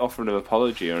no like offering of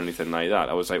apology or anything like that.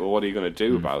 I was like, well, what are you going to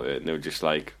do about it? And they were just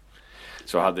like.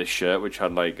 So I had this shirt which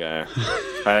had like I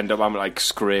ended up having like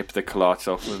scrape the clarts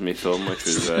off with my thumb, which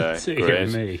was great.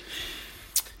 Me.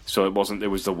 So it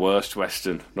was the worst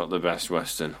Western, not the best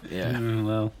Western.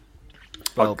 Yeah.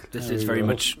 Well, this is very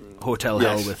much hotel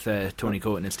hell with Tony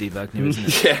Coton and Steve Agnew, isn't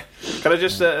it? Yeah. Can I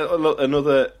just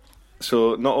another?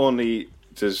 So not only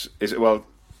he's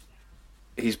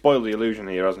boiled the illusion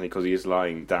here, hasn't he? Because he is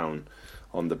lying down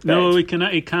on the bed. No, he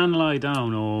can lie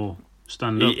down or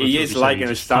stand up. He is like in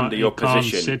a stand-up position. He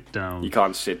can't sit down. He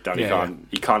can't sit down.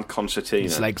 He can't concertina.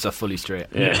 His legs are fully straight.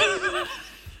 Yeah.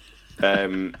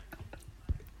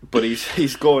 But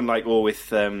he's going like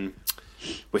with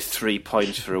 3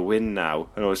 points for a win now,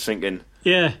 and I was thinking,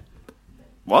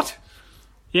 what?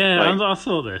 Yeah, I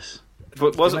thought this.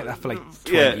 But was it like that for like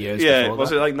 20 years? Yeah,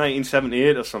 was it like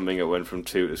 1978 or something? It went from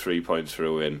 2 to 3 points for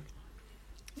a win.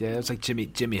 Yeah, it was like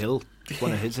Jimmy Hill,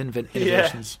 one of his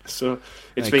innovations. So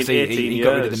it's been 18 years. He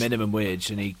got rid of the minimum wage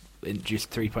and he introduced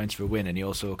 3 points for a win, and he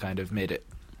also kind of made it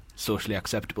socially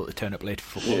acceptable to turn up late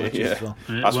for football matches as well.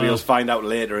 As we'll find out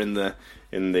later in the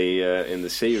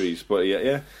series. But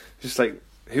just like,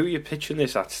 who are you pitching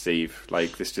this at, Steve?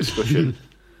 Like this discussion,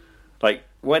 like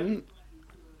when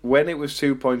it was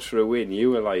 2 points for a win,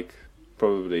 you were like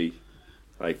probably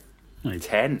like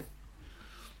 10.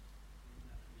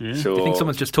 Yeah. So I think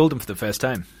someone's just told him for the first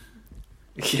time.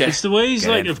 Yeah. It's the way he's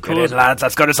like, of course, lads,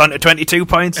 that's got us on to 22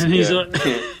 points. And he's like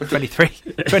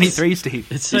 23,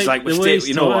 Steve. It's like we're still,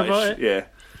 you know what?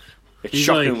 It's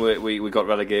shocking. Like, we got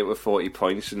relegated with 40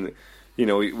 points, and you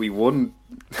know we won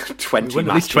 20 matches.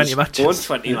 At least 20 matches. Won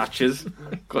 20 matches.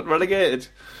 Got relegated.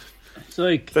 It's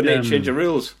like they need to change the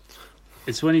rules.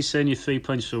 It's when he's saying you're 3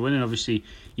 points for winning. Obviously,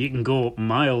 you can go up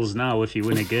miles now if you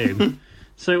win a game.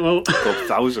 So go up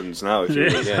thousands now if you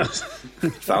win a game.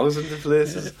 Thousands of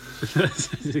places.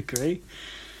 Is it great?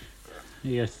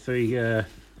 Yeah,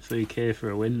 3K for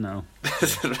a win now.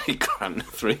 3 grand,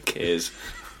 3Ks.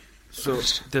 So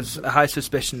there's a high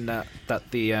suspicion that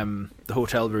the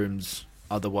hotel rooms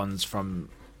are the ones from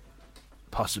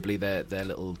possibly their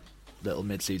little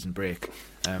mid-season break.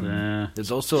 There's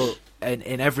also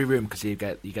in every room, because you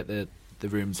get the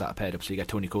rooms that are paired up. So you get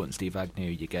Tony Coton, Steve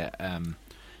Agnew, you get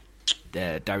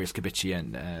Darius Kabici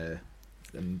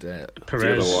and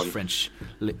Perez, French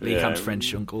Lee Camp's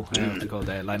French uncle, what's he called,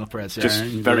 Lionel Perez. Just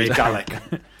very Gallic.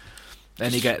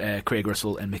 Then you get Craig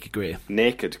Russell and Mickey Gray.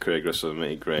 Naked Craig Russell and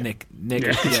Mickey Gray. Naked,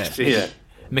 yeah.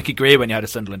 Mickey Gray when you had a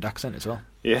Sunderland accent as well.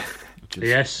 Yeah. Which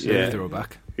is a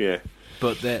throwback. Yeah.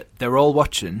 But they're all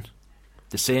watching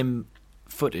the same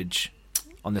footage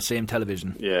on the same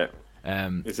television. Yeah.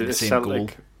 Is it the same goal,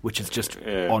 which is just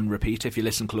on repeat. If you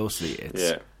listen closely,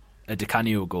 it's a Di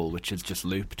Canio goal, which is just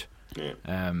looped. Yeah.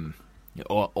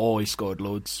 Or he scored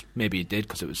loads. Maybe he did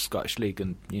because it was Scottish League,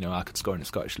 and I could score in the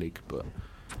Scottish League, but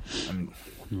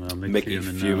make you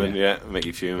fuming. Make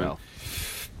you fuming. Well,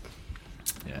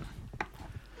 yeah.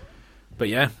 But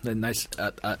yeah, nice.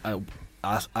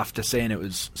 After saying it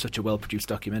was such a well-produced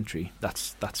documentary,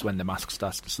 that's when the mask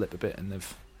starts to slip a bit, and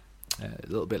they've a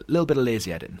little bit of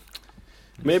lazy editing.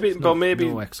 Maybe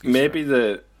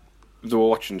they were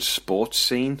watching sports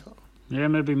scene. Yeah,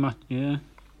 maybe. Yeah.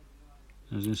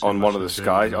 On one of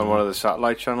the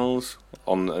satellite channels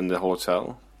in the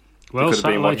hotel. Well,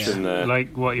 satellite,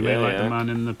 like what you mean, like the man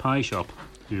in the pie shop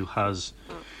who has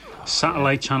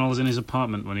satellite channels in his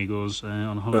apartment when he goes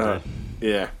on holiday.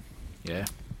 Yeah.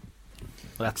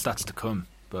 Well, that's to come,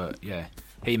 but yeah,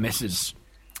 he misses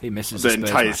the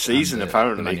entire season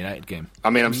apparently. The Man United game.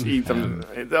 I mean, he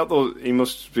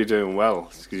must be doing well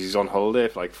because he's on holiday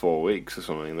for like 4 weeks or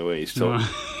something. The way he's still,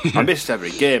 I missed every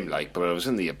game, but I was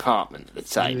in the apartment at the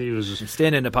time. He was staying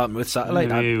in an apartment with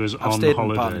satellite. I've stayed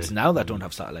in apartments now that don't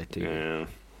have satellite TV.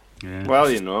 Yeah. Well,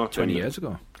 20 years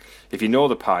ago. If you know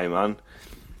the Pie Man,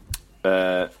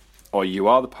 or you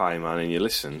are the Pie Man and you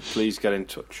listen, please get in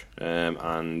touch.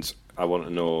 And I want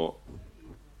to know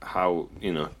how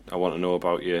I want to know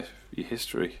about your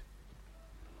history.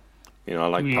 I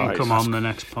like pies. You can come on the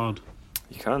next pod.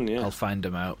 You can, yeah. I'll find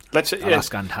him out. I'll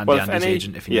ask Andy's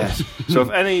agent if he knows.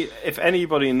 So if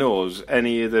anybody knows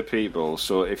any of the people,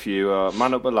 so if you are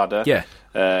man up a ladder,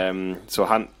 so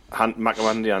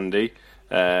Andy,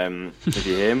 if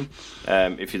you're him,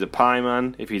 if you're the Pie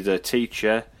Man, if you're the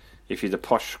teacher, if you're the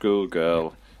posh school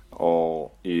girl, or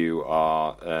you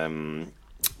are,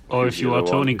 or if you are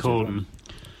Tony Colton.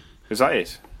 Is that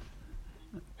it?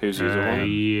 Who's the other one?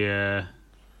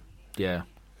 Yeah.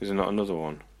 Is there not another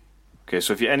one? Okay,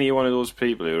 so if you're any one of those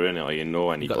people who are in it, or you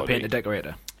know anybody, you got the painter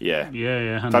decorator. Yeah.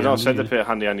 Handy I don't said to put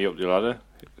Handy Andy up the ladder.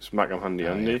 Smack him Handy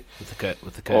Andy. Yeah. With the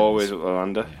curtains. Always up the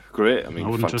ladder. Yeah. Great. I mean, I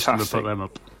wouldn't fantastic. trust them to put them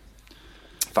up.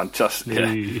 Fantastic.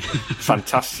 Yeah.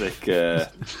 Fantastic.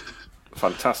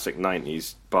 Fantastic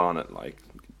 90s Barnet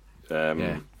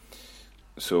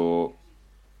So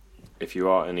if you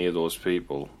are any of those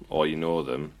people or you know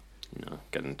them,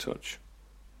 get in touch.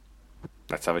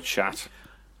 Let's have a chat.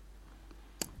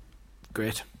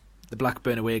 Great. The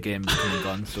Blackburn away game is coming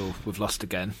on, so we've lost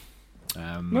again.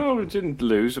 No, we didn't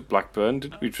lose at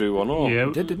Blackburn. We drew 1-1. Yeah,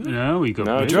 we did, didn't we? No, we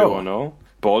got we drew 1-0.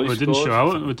 Bally we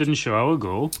didn't show our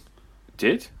goal.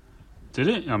 Did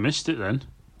it? I missed it then.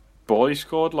 Bally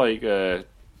scored a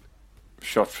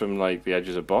shot from the edge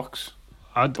of the box.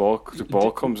 The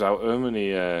ball comes out of him and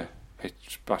he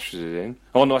bashes it in.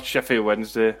 Oh no, it's Sheffield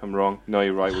Wednesday. I'm wrong. No,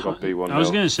 you're right. We got beat 1-0. I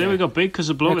was going to say we got big because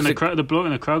the bloke in the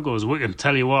crowd goes, "We can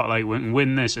tell you what, we can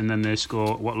win this," and then they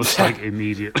score what looks like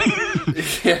immediately.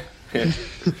 yeah.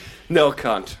 No,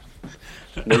 can't.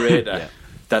 Narrator.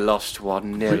 They lost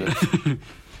 1-0.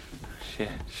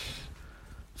 Yeah.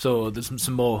 So there's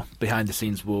some more behind the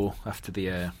scenes woe after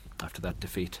that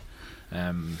defeat.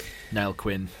 Niall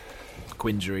Quinn,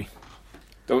 Quingery.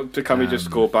 Can we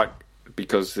just go back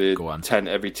because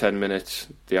every 10 minutes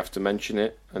they have to mention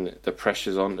it and the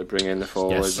pressure's on to bring in the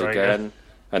forwards again,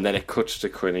 and then it cuts to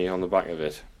Quinny on the back of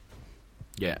it.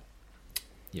 Yeah,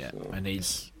 so. And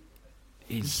he's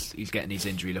getting his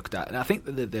injury looked at, and I think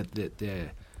the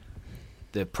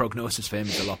prognosis for him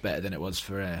is a lot better than it was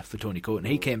for Tony Coton.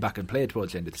 He came back and played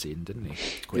towards the end of the season, didn't he?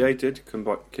 Quinn? Yeah, he did. Came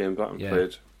back and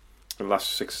played. The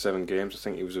last 6 or 7 games, I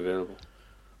think he was available.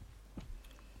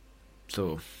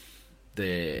 So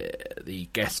the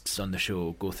guests on the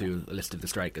show go through a list of the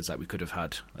strikers that we could have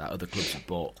had that other clubs have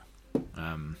bought.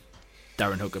 Darren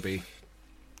Huckerby,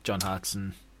 John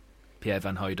Hartson, Pierre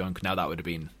Van Hooijdonk. Now that would have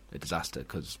been a disaster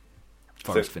because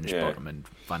Forest finished bottom and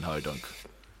Van Hooijdonk.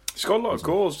 He scored a lot of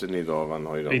goals, didn't he, though, Van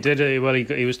Hooijdonk? He did.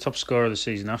 He was top scorer of the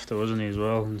season after, wasn't he, as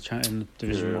well, in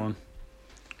Division 1.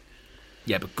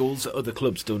 Yeah, but goals at other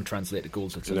clubs don't translate to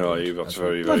goals at Sunderland. No, you've got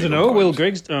very, very I don't know. Will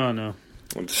Griggs? Oh, no.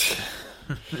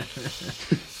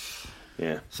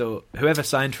 Yeah. So whoever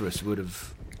signed for us would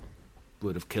have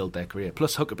killed their career.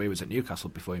 Plus Huckerby was at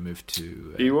Newcastle before he moved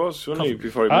to. He was, wasn't he?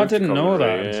 Before he moved I didn't know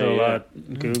that until I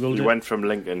googled it. He went from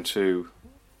Lincoln to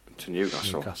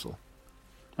Newcastle.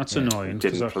 That's annoying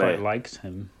because I quite liked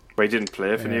him. But he didn't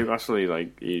play for Newcastle.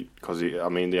 Because they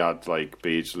had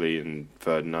Beardsley and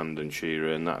Ferdinand and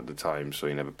Shearer and that at the time, so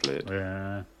he never played.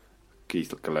 Yeah.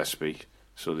 Keith Gillespie,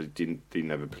 so they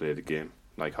never played a game,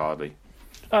 hardly.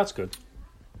 That's good.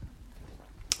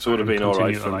 So it would have been all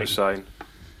right for him to sign.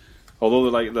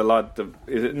 Although the lad,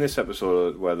 is it in this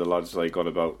episode where the lad's on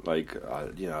about Lee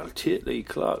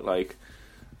Clark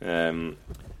and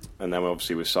then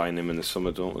obviously we sign him in the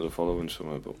summer, don't we? The following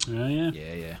summer, but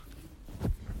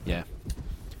yeah.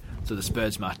 So So the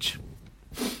Spurs match,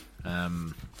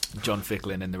 John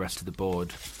Ficklin and the rest of the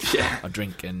board are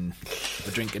drinking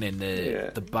in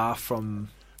the bar from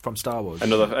Star Wars.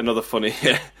 Another funny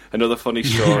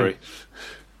story.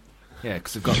 Yeah,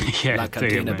 because they've got La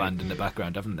Cantina band in the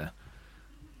background, haven't they?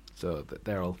 So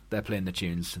they're playing the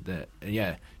tunes.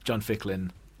 John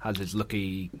Ficklin has his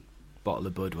lucky bottle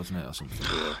of Bud, wasn't it, or something?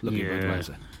 Lucky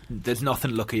Budweiser. There's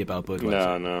nothing lucky about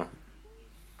Budweiser. No.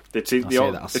 I'll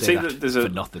say that there's for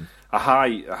nothing. A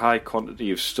high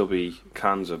quantity of stubby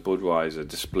cans of Budweiser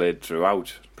displayed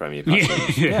throughout Premier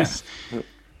Passes. Yes.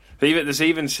 There's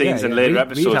even scenes in later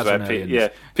episodes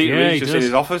where Peter Reid's just in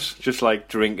his office, just like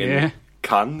drinking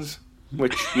cans,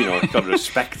 which, you've got to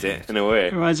respect it in a way.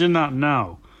 Imagine that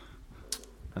now.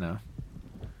 I know.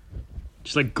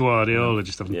 Just like Guardiola,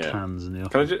 just having cans in the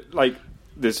office. Can I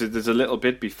just, there's a little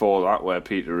bit before that where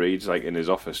Peter Reid's like in his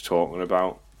office talking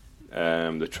about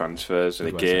the transfers, and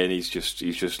again he's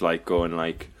just like going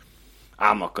like,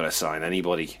 I'm not going to sign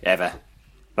anybody ever.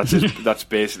 That's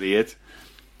basically it.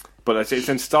 But it's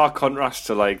in stark contrast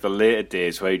to like the later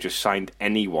days where he just signed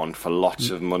anyone for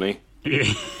lots of money.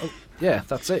 Yeah,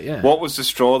 that's it. Yeah. What was the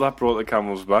straw that brought the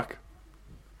camel's back?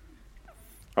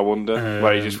 I wonder.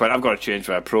 Where he just went, I've got to change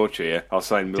my approach here. I'll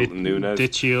sign Milton Nunes.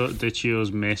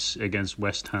 Dicchio's miss against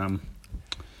West Ham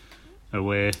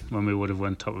away when we would have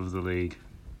went top of the league.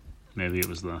 Maybe it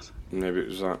was that.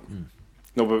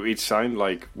 No, but we'd sign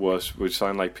like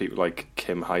people like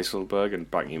Kim Heiselberg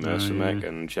and Baggy Mersemek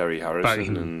and Jerry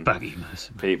Harrison and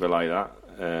people like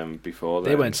that before.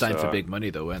 They weren't signed for big money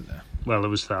though, weren't they? Well, there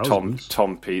was thousands.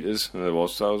 Tom Peters, and there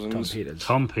was thousands.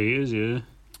 Tom Peters, yeah.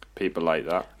 People like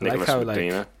that. Nicholas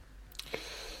Medina.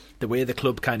 The way the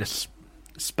club kind of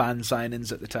span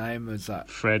signings at the time was that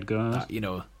Fred Gard.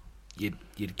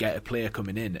 You'd get a player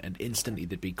coming in and instantly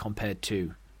they'd be compared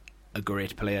to a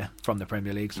great player from the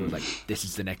Premier League. So like, this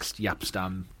is the next Jaap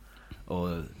Stam,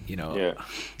 or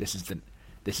this is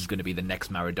going to be the next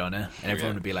Maradona, and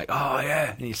everyone would be like, oh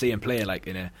yeah, and you see him play like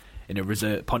in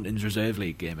a Ponting's reserve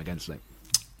league game against like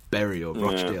Bury or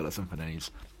Rochdale or something,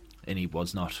 and he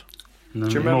was not. No,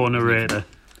 do you remember?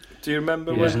 Do you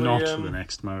remember when he was not the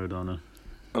next Maradona?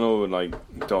 I know we're like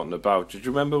dotting about. Did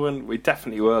you remember when we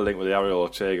definitely were linked with Ariel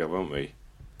Ortega, weren't we?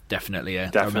 Definitely, yeah.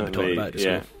 I remember talking about it.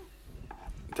 Yeah.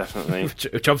 Definitely.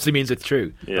 which obviously means it's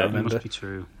true. Yeah, it must be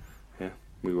true. Yeah,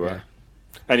 we were. Yeah.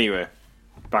 Anyway,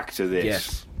 back to this.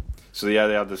 Yes. So they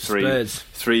had the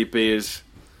three beers,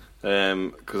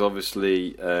 because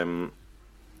obviously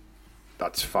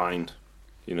that's fine.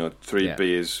 3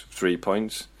 beers, 3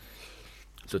 points.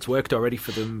 So it's worked already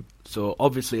for them. So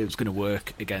obviously it was going to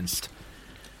work against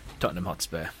Tottenham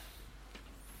Hotspur.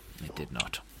 It did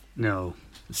not. No.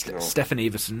 Stefan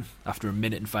Everson, after a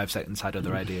minute and 5 seconds, had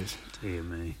other ideas. Dear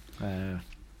me. And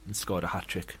scored a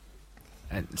hat-trick.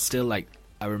 And still, like,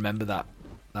 I remember that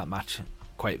match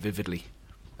quite vividly.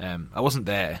 I wasn't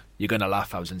there. You're going to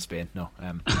laugh, I was in Spain. No,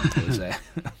 I was there.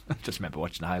 Just remember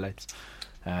watching the highlights.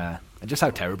 And just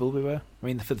how terrible we were. I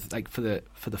mean, for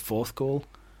the fourth goal,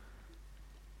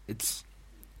 it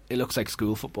looks like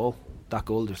school football. That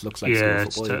goal just looks like school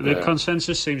football. The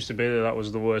consensus seems to be that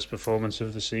was the worst performance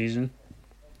of the season.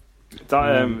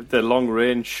 That the long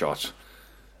range shot.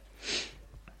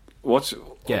 What's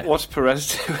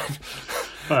Perez doing?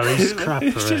 Well, he's crap.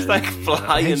 He's just like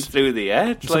flying through the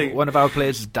air. Like one of our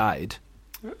players has died,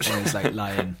 and he's like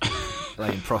lying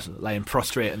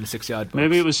prostrate in the 6-yard box.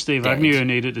 Maybe it was Steve Agnew who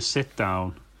needed to sit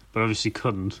down, but obviously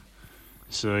couldn't.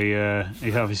 So he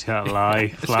obviously had to lie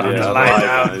flat. He's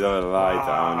got to lie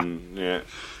down. Yeah.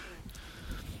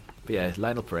 But yeah,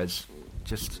 Lionel Perez,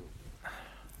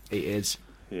 he is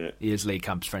Lee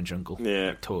Camp's French uncle.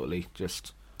 Yeah, totally.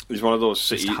 Just he's one of those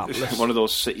city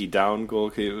down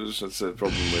goalkeepers. That's the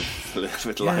problem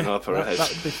with Lionel Perez. That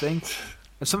would be the thing.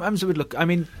 And sometimes it would look. I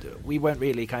mean, we weren't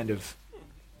really kind of.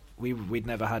 We'd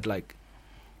never had like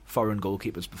foreign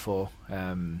goalkeepers before.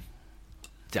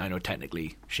 I know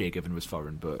technically Shea Given was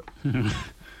foreign, but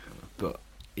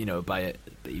by it,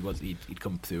 he'd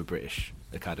come through a British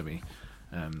academy,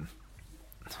 and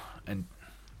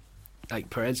like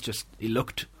Perez he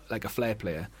looked like a flair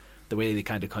player, the way he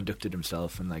kind of conducted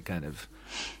himself and like kind of,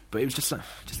 but it was just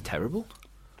terrible.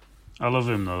 I love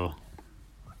him though.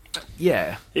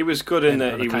 Yeah, he was good in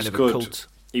the. He was good.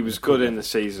 He was good in the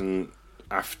season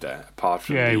after, apart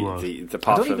from the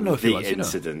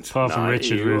incident. Apart from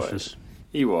Richard Rufus.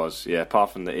 He was, yeah.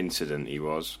 Apart from the incident, he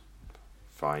was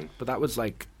fine. But that was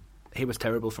like, he was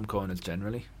terrible from corners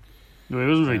generally. No, he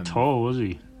wasn't very tall, was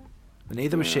he? And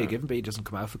neither was Shea Given, but he doesn't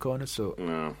come out for corners, so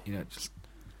just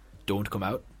don't come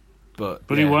out. But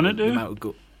he wanted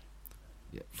to.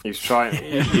 He was trying to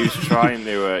take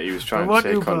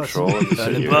control of the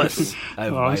situation.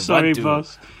 Oh, sorry,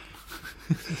 boss.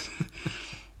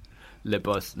 Le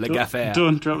boss, le gaffer.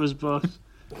 Don't drop his boss.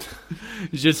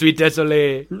 Je suis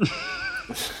désolé.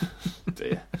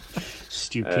 Dear.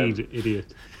 Stupid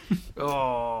idiot.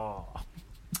 Oh.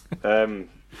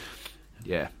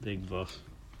 Yeah, big boss.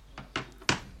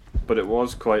 But it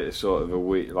was quite a sort of a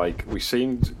week. Like, we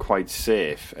seemed quite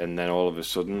safe, and then all of a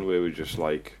sudden we were just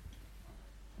like.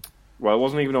 Well, it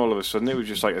wasn't even all of a sudden. It was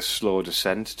just like a slow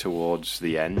descent towards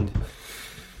the end.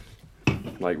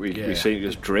 Like we seemed to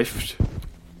just drift,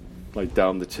 like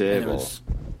down the table.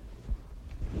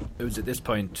 It was at this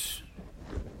point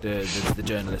the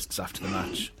journalists after the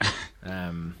match,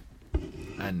 and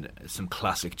some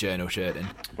classic journo shirting.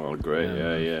 Oh,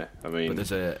 great! Yeah. I mean, but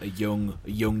there's a young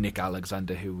Nick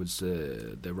Alexander who was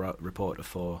the reporter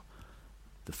for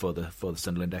the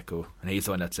Sunderland Echo, and he's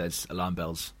the one that says alarm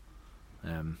bells.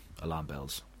 Alarm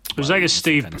bells. It was like a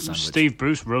Steve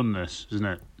Bruce run, this, isn't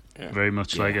it? Yeah. Very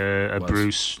much like a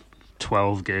Bruce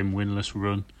 12-game winless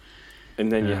run.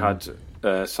 And then you had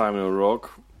Simon O'Rourke.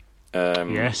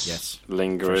 Yes.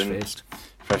 Lingering.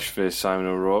 Fresh-faced Simon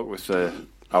O'Rourke with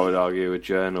I would argue, a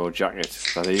journo jacket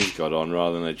that he's got on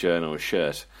rather than a journo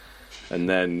shirt. And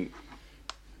then,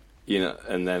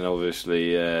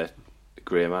 obviously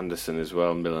Graham Anderson as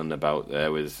well, milling about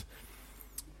there with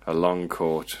a long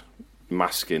coat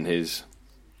masking his,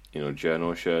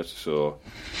 journo shirt. So,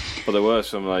 but there were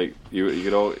some I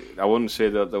wouldn't say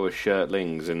that there were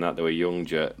shirtlings in that they were young,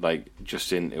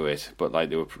 just into it, but like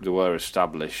they were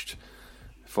established,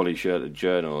 fully shirted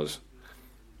journos.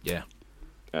 Yeah.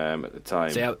 At the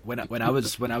time. See, when I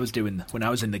was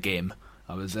in the game,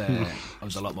 I was a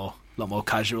lot more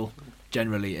casual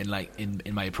generally in my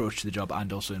approach to the job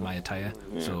and also in my attire.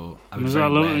 Yeah. So I was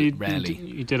rarely.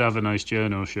 You did have a nice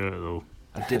journo shirt though.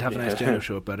 I did have a nice journo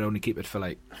shirt, but I'd only keep it for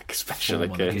like special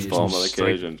formal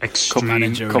occasion. Like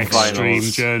extreme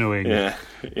journoing. Yeah.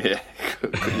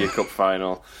 Your cup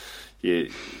final, your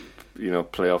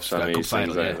playoff semis,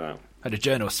 things like that. I had a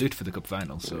journo suit for the cup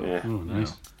final, so yeah. Oh,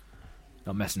 nice.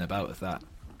 Not messing about with that.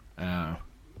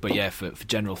 But yeah, for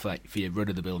general for your run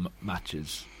of the bill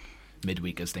matches,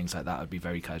 midweekers, things like that, I'd be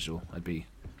very casual. I'd be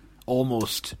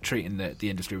almost treating the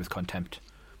industry with contempt.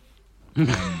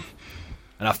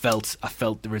 And I felt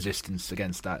the resistance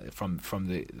against that from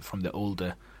the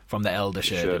elder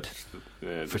shirted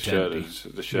fraternity.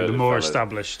 The more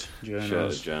established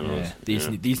journals. Yeah.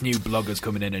 These new bloggers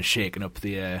coming in and shaking up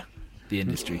the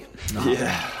industry.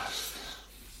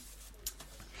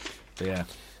 Yeah.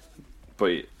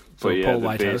 But Paul the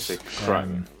Whitehouse, basic crack.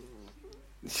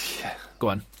 Go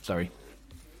on. Sorry.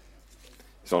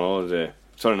 He's on holiday.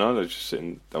 Sorry, no, they're just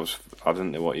sitting. I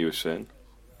didn't know what you were saying.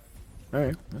 All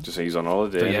right. Just he's on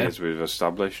holiday, as we've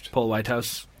established. Paul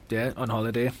Whitehouse, on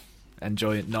holiday,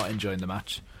 not enjoying the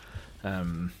match.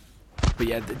 But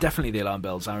yeah, definitely the alarm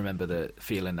bells. I remember the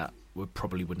feeling that we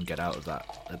probably wouldn't get out of that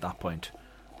at that point.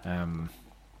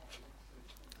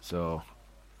 So,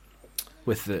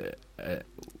 with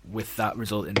that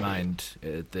result in mind,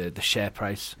 the share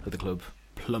price of the club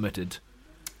plummeted,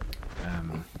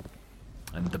 and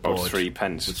the board 3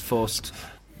 pence was forced.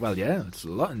 Well, yeah, it's a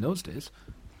lot in those days.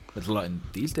 It's a lot in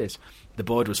these days. The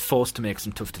board was forced to make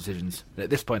some tough decisions. At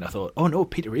this point, I thought, "Oh no,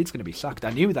 Peter Reid's going to be sacked." I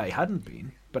knew that he hadn't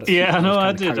been, but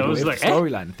I did. I was like,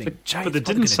 storyline and think, but they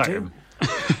didn't sack him.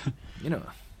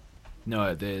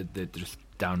 No, they just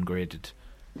downgraded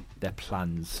their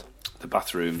plans. The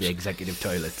bathrooms, the executive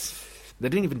toilets. They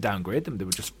didn't even downgrade them; they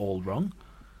were just all wrong.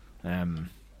 I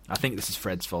think this is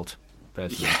Fred's fault.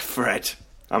 Personally. Yeah, Fred.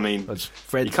 I mean,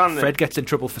 Fred gets in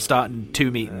trouble for starting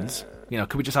 2 meetings. Can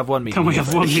we just have one meeting? Can we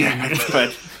have one meeting? Yeah,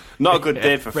 Fred. Not a good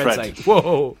day for Fred's Fred. Like,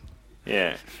 whoa.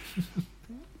 Yeah.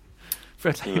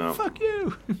 Fred's like, fuck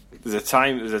you. There's a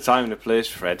time and a place,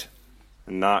 Fred,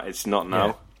 and that it's not now.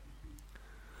 Yeah.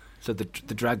 So the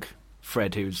drag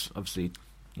Fred, who's obviously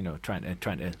trying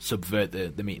to subvert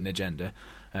the meeting agenda,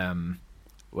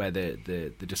 where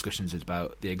the discussions is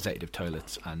about the executive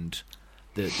toilets and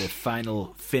the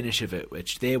final finish of it,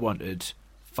 which they wanted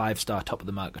 5-star top of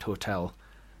the market hotel.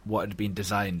 What had been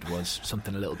designed was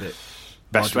something a little bit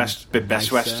Best Western.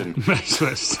 Best Western.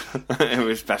 It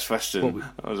was Best Western.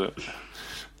 That was it.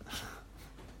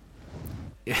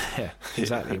 Yeah,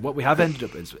 exactly. What we have ended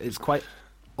up is quite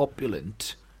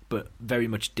opulent, but very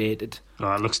much dated.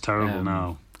 Oh, it looks terrible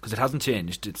now because it hasn't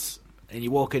changed. And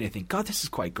you walk in and you think, God, this is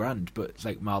quite grand, but it's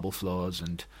like marble floors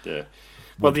and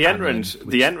Well, the entrance.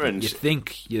 You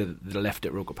think they left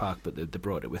at Roker Park, but they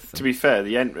brought it with them. To be fair,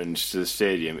 the entrance to the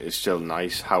stadium is still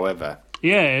nice. However,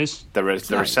 yeah, it is. The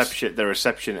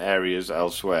reception areas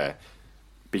elsewhere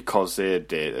because they're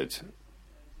dated,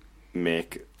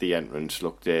 make the entrance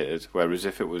look dated. Whereas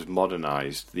if it was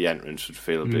modernised, the entrance would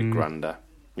feel a bit grander.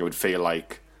 It would feel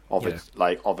like of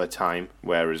a time.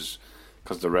 Whereas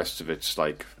because the rest of it's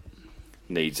like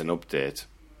needs an update.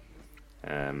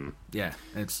 But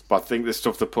I think the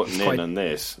stuff they're putting in on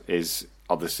this is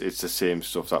it's the same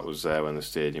stuff that was there when the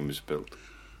stadium was built.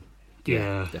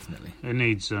 Yeah, definitely. It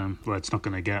needs well, it's not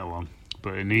going to get one,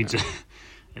 but it needs it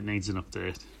needs an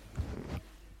update.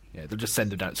 Yeah, they'll just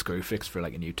send it out to Screwfix for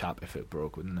like a new tap if it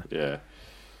broke, wouldn't it? Yeah.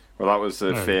 Well, that was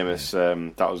the famous.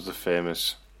 That was the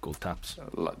famous gold taps.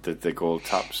 The gold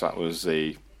taps. That was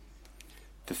the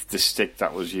stick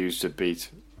that was used to beat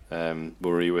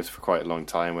Murray with for quite a long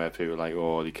time. Where people were like,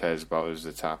 "Oh, all he cares about is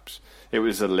the taps." It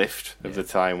was the lift of the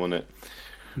time, wasn't it?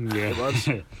 Yeah, it was.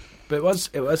 But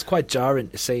it was quite jarring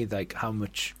to see like how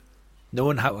much,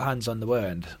 knowing how hands-on they were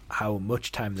and how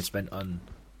much time they spent on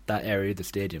that area of the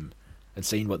stadium. And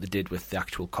seeing what they did with the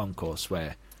actual concourse,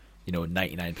 where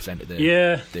 99% of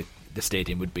the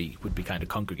stadium would be kind of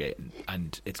congregating,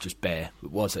 and it's just bare. It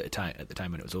was at the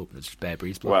time when it was open. It's just bare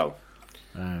breeze block.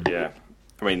 Well, yeah.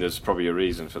 I mean, there's probably a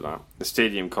reason for that. The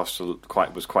stadium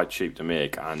was quite cheap to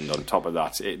make, and on top of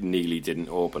that, it nearly didn't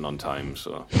open on time.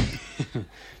 So,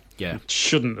 yeah, it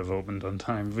shouldn't have opened on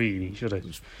time, really, should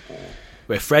it?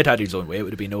 Where Fred had his own way, it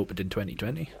would have been opened in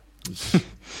 2020.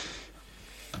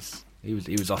 He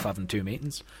was off having 2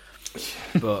 meetings,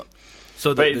 but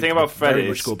the thing about Fred is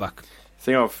much go back. The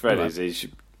thing about Fred is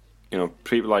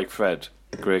people like Fred,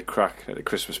 great crack at the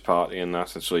Christmas party and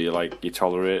that, and so you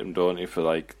tolerate him, don't you, for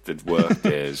like the work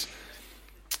days,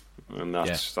 and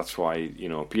that's why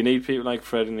you need people like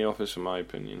Fred in the office, in my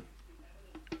opinion.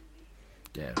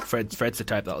 Yeah, Fred's the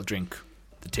type that'll drink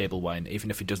the table wine, even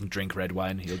if he doesn't drink red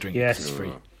wine, he'll drink it 'cause it's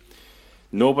free.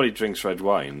 Nobody drinks red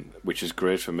wine, which is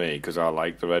great for me because I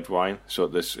like the red wine. So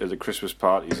at the Christmas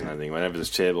parties and everything, whenever there's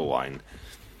table wine,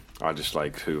 I just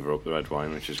hoover up the red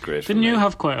wine, which is great. Didn't you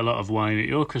have quite a lot of wine at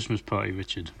your Christmas party,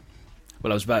 Richard?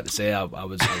 Well, I was about to say I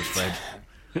was Fred.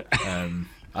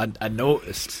 I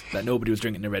noticed that nobody was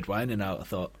drinking the red wine, and I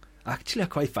thought, actually, I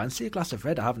quite fancy a glass of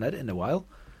red. I haven't had it in a while.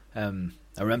 I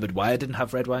remembered why I didn't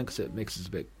have red wine because it makes us a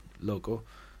bit loco.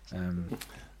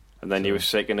 And then you were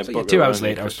sick in a book. 2 hours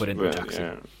later, I was put into a taxi.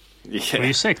 Yeah. Were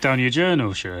you sick down your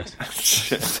journal shirt?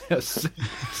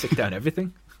 Sick down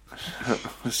everything.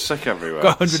 Sick everywhere.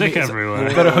 Got 100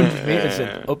 metres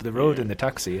up the road in the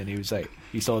taxi, and he was like,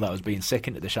 he saw that I was being sick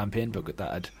into the champagne bucket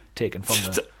that I'd taken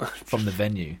from the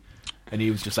venue. And he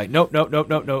was just like, nope,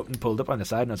 and pulled up on the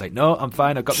side, and I was like, no, I'm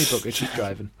fine, I've got my bucket, she's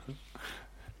driving.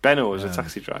 Benno was a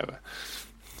taxi driver.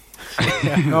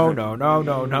 No.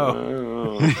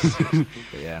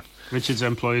 Yeah. Richard's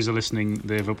employees are listening.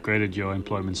 They've upgraded your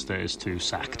employment status to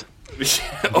sacked.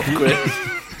 Upgrade.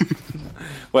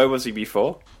 Where was he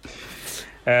before?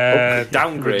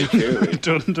 Downgrade.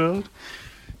 Redundant.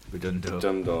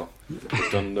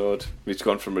 He's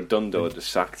gone from redundant to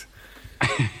sacked.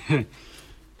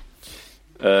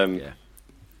 Yeah.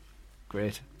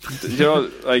 Great.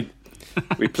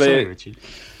 We play. Sorry,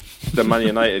 the Man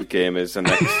United game is the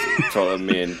next sort of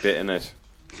main bit in it.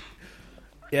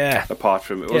 Yeah. Apart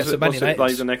from was it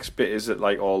like the next bit? Is it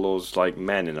like all those like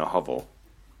men in a hovel?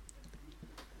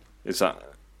 Is that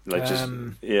like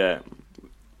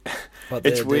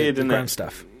it's weird, isn't it? Ground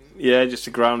stuff. Yeah, just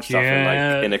the ground stuff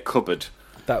in a cupboard.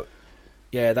 That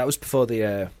was before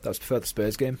the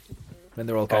Spurs game when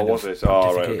they're all kind of. Was it?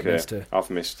 Oh, right, okay. I've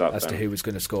missed that. As to who was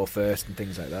going to score first and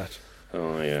things like that.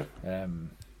 Oh yeah.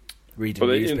 Reading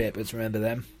newspapers, remember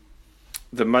them?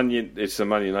 It's the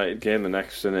Man United game, the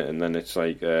next, in it, and then it's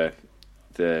like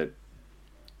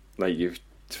you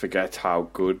forget how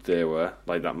good they were.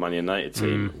 Like that Man United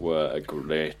team were a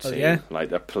great team. Yeah.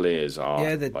 Like their players are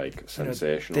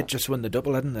sensational. They'd just won the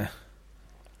double, hadn't they?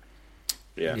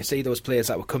 Yeah. You see those players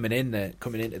that were coming into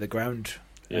the ground.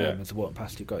 As they're walking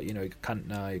past, you got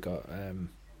Cantona, you got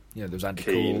there was Andy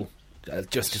Cole,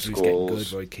 just as he was getting good,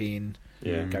 Roy Keane.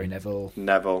 Yeah. Gary Neville,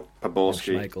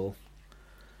 Poborski. Michael,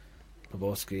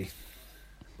 Poborski.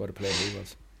 What a player he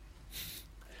was.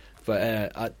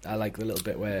 But I like the little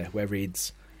bit where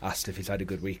Reed's asked if he's had a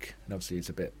good week, and obviously he's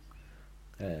a bit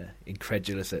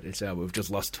incredulous at it. So we've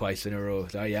just lost twice in a row.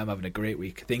 So, I'm having a great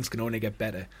week. Things can only get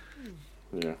better.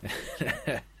 Yeah.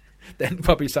 Then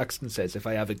Bobby Saxton says, "If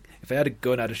I had a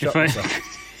gun, I'd have shot myself."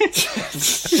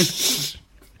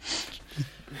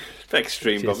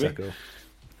 Extreme, Bobby.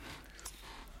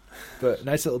 But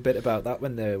nice little bit about that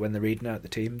when they're reading out the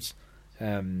teams,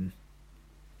 and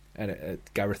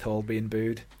Gareth Hall being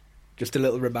booed. Just a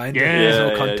little reminder.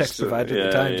 There's no context provided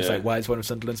at the time. Just like, why is one of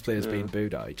Sunderland's players being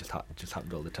booed? Oh, it just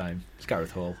happened all the time. It's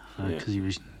Gareth Hall.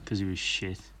 Because because he was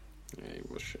shit. Yeah, he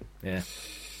was shit. Yeah.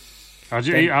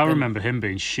 I remember him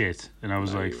being shit, and I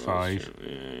was like 5.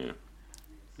 Yeah.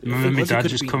 Remember my dad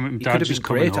just coming home.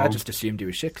 I just assumed he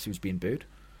was shit because he was being booed.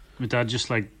 My dad just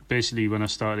basically when I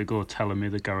started to go telling me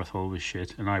that Gareth Hall was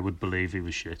shit, and I would believe he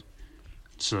was shit.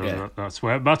 So that's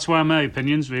why my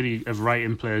opinions really of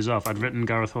writing players off. I'd written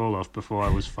Gareth Hall off before I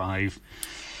was 5.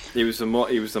 He was the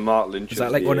Mark Lynch. Is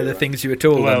that like one of the things you were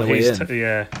told on the way in?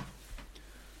 Yeah.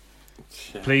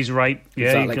 Please write.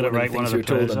 Yeah, you got to write one of the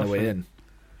players on the way in.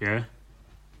 Yeah.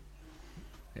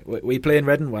 We play in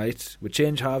red and white. We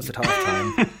change halves at half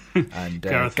time, and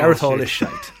Gareth Hall is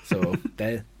shite. So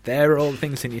they're all the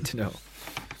things you need to know.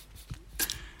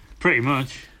 Pretty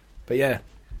much. But yeah,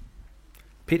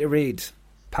 Peter Reid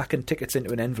packing tickets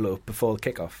into an envelope before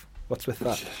kick-off. What's with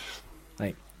that?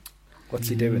 Like, what's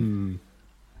he doing?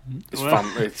 His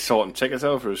family sorting tickets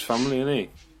out for his family, isn't he?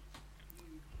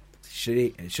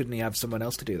 Shouldn't he have someone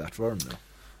else to do that for him though?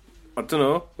 I don't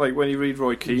know. Like when you read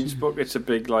Roy Keane's book, it's a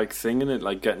big thing in it,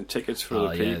 like getting tickets for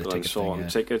other people and sorting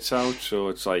tickets out. So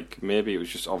it's like maybe it was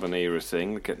just of an era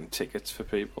thing, getting tickets for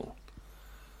people.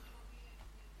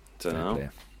 Don't know.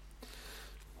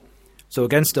 So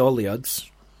against all the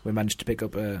odds, we managed to pick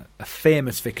up a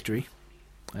famous victory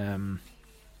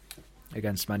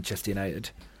against Manchester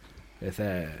United with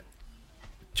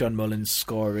John Mullins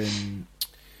scoring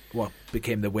what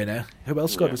became the winner. Who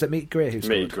else scored? Was it Meat Gray who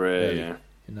scored? Meat Gray, yeah.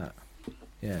 In that.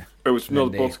 Yeah. It was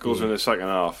both goals in the second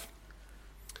half.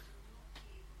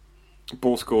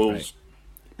 Both goals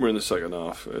were in the second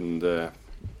half, and they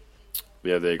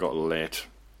got a late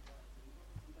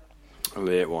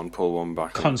one, pull one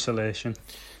back. Consolation.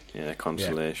 Yeah,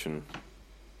 consolation.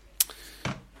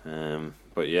 Yeah.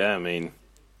 But yeah, I mean,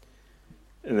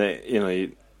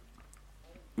 with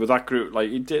that group, like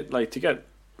he did, like to get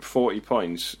 40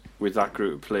 points with that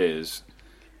group of players,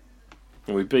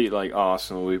 and we beat like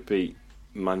Arsenal, we beat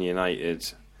Man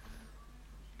United.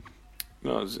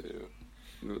 No,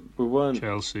 we weren't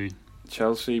Chelsea.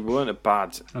 We weren't a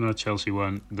bad. I know Chelsea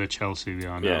weren't the Chelsea they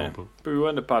are now, but we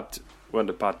weren't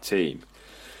a bad team.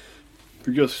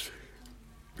 We just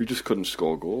couldn't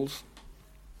score goals.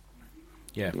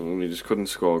 Yeah, we just couldn't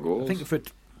score goals. I think if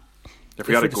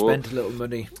we had spent a little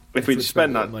money, if we'd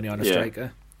spent that money on a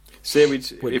striker, say if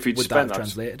we'd spent that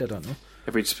translated, I don't know.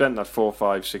 If we'd spent that £4,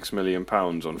 £5, £6 million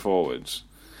on forwards,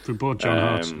 if we bought John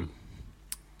Hodgson,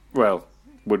 well,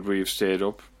 would we have stayed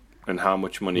up? And how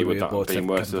much money would that have been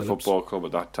worth to the football club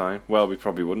at that time? Well, we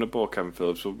probably wouldn't have bought Kevin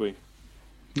Phillips, would we?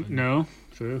 No,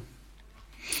 true.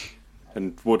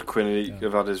 And would Quinn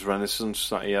have had his renaissance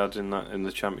that he had in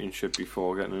the Championship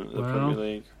before getting into the Premier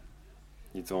League?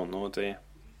 You don't know, do you?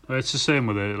 Well, it's the same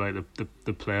with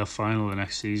the playoff final the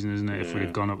next season, isn't it? Yeah. If we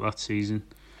had gone up that season,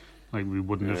 like we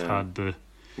wouldn't have had the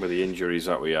injuries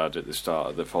that we had at the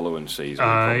start of the following season.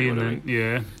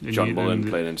 John Mullen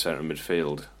playing in centre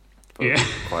midfield for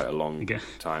quite a long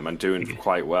time and doing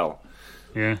quite well.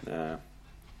 Yeah.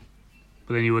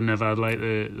 But then you wouldn't have had like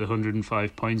the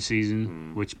 105-point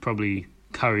season, which probably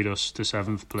carried us to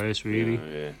 7th place, really.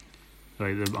 Yeah.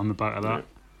 Like on the back of that.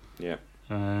 Yeah.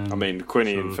 I mean,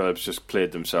 Quinny and Phillips just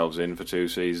played themselves in for 2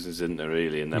 seasons, didn't they,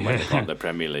 really? And then when they got the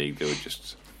Premier League, they were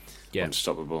just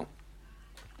unstoppable.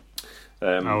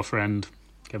 Our friend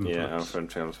Kevin Phillips. Yeah, our friend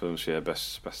Kevin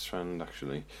Phillips, best friend,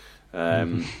 actually.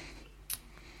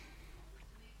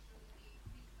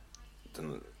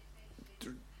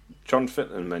 John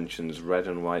Fitton mentions red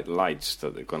and white lights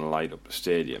that they're going to light up the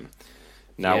stadium.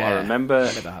 Now I remember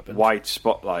white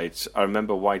spotlights.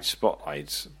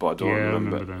 But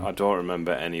I don't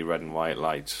remember any red and white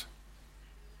lights.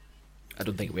 I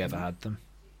don't think we ever had them.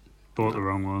 Bought the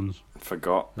wrong ones.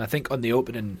 Forgot. I think on the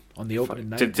opening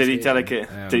night. Did he delegate?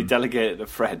 Did he delegate it to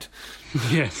Fred?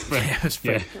 Yeah, Fred. Yeah, it was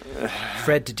Fred.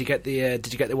 Fred, did you get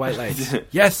the white lights?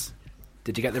 Yes.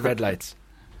 Did you get the red lights?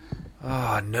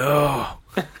 Oh no!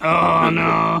 Oh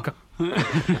no!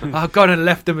 I've gone and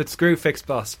left them at Screwfix,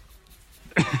 boss.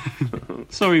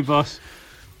 Sorry, boss.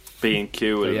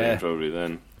 B&Q would have been probably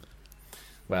then.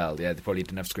 Well, yeah, they probably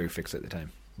didn't have Screwfix at the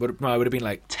time. But no, it would have been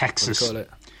like Texas. What do you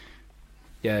call it?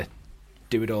 Yeah,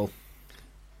 do it all.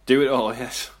 Do it all,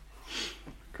 yes.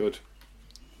 Good.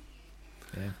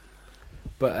 Yeah,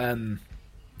 but on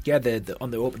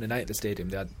the opening night at the stadium,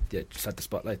 they just had the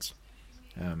spotlights,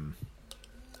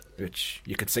 which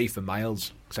you could see for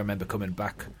miles. Because I remember coming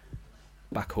back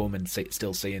home and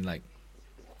still seeing, like,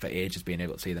 for ages, being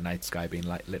able to see the night sky being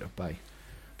lit up by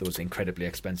those incredibly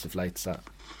expensive lights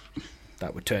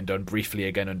that were turned on briefly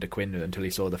again under Quinn until he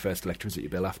saw the first electricity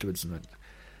bill afterwards and went.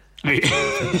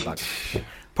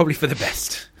 Probably for the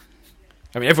best.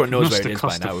 I mean, everyone knows where it is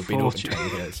by now. We've been open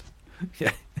 20 years.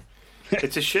 Yeah.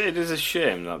 It's a shame. It is a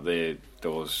shame that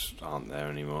those aren't there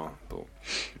anymore. But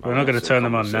we're not going to turn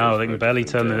them on now. They can barely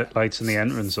turn the lights in the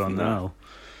entrance on now.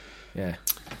 Yeah.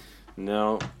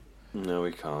 No,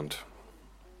 we can't.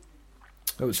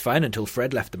 It was fine until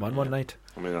Fred left them on one night.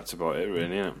 I mean, that's about it,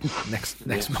 really. Isn't it? Next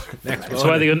That's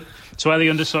why the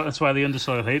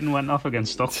Undersoil Hayton went off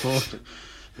against Stockport.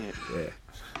 Yeah.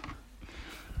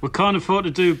 We can't afford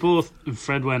to do both. And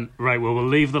Fred went, right, well, we'll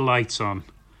leave the lights on.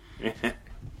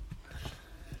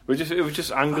 We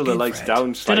just angle the lights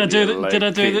down slightly. Did I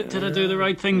do the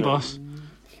right thing, boss?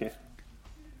 Yeah.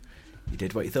 You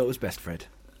did what you thought was best, Fred.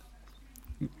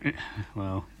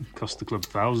 Well, it cost the club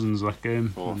thousands that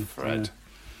game. Oh, Fred.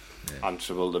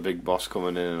 Answerable, the big boss,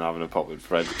 coming in and having a pop with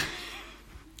Fred.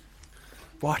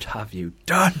 What have you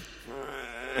done?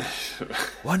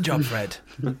 One job, Fred.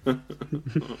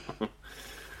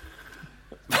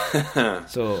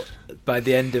 So, by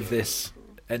the end of this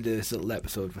little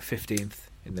episode, we're 15th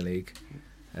in the league,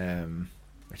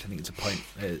 which I think is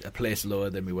a place lower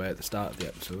than we were at the start of the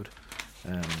episode.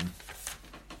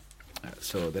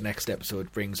 So the next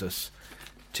episode brings us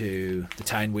to the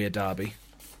Tyne-Wear derby,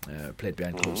 played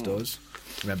behind closed doors.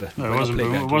 Remember, no,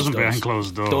 it wasn't behind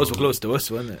closed doors. Doors were closed to us,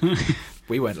 weren't they?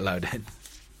 We weren't allowed in.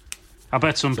 I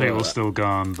bet some people still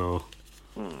gone though.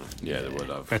 Yeah, they would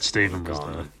have. Bet Stephen was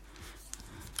there.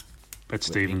 Bet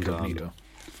Stephen gone.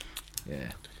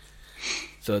 Yeah.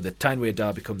 So the Tyne-Wear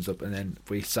derby comes up, and then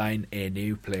we sign a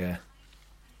new player,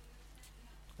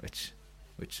 which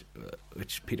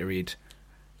Peter Reid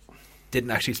didn't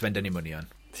actually spend any money on.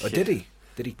 Or did he?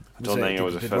 Did he? I don't think it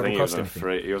was a free. I think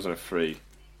he wasn't a free.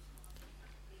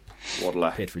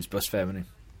 Waddler. Paid for his bus fare, wasn't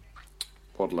he?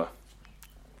 Waddler.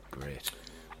 Great.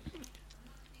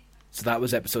 So that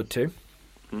was episode 2.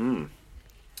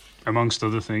 Amongst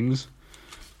other things.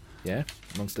 Yeah,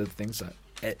 amongst other things.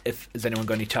 Has anyone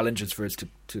got any challenges for us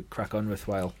to crack on with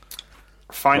while...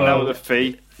 Find out the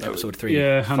fee. Episode 3.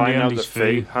 Yeah, Find out the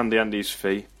fee. Handy Andy's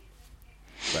fee.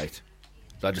 Right.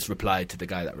 So I just replied to the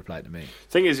guy that replied to me.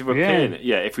 Thing is, if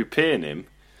we're paying him,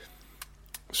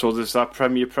 so there's that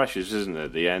Premier Pressures, isn't it?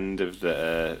 At the end of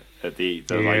the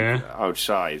like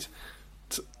outside.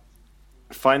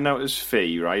 Find out his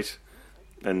fee, right?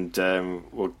 And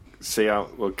we'll see how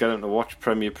we'll get him to watch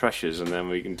Premier Pressures, and then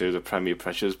we can do the Premier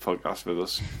Pressures podcast with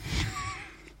us.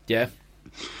 Yeah,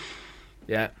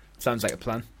 sounds like a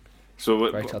plan.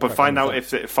 So, but find out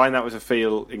if the fee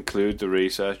will include the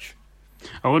research.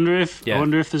 I wonder if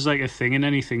there's like a thing in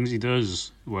any things he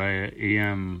does where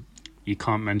he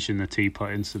can't mention the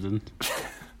teapot incident.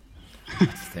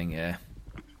 That's the thing, yeah.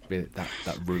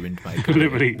 That ruined my career.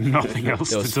 Literally nothing else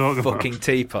to talk about. Fucking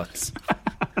teapots.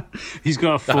 He's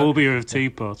got a phobia of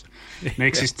teapots.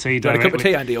 Makes his tea directly. A cup of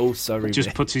tea, Andy? Oh, sorry.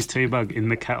 Just puts his tea bag in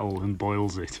the kettle and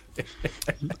boils it.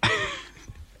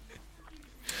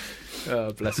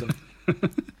 Oh, bless him.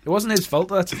 It wasn't his fault,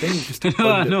 that's the thing. He just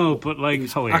no, but like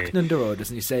acting under orders,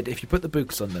 and he said, if you put the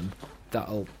books on them,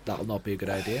 that'll not be a good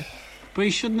idea. But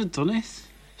he shouldn't have done it.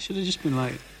 He should have just been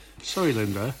like, sorry,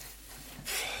 Linda.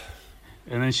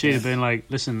 And then she'd have been like,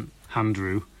 listen,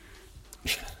 Andrew.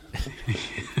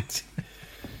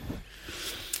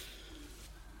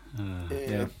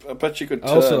 I bet you could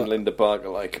turn Linda Barker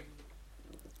like.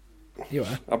 You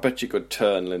are? I bet you could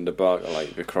turn Linda Barker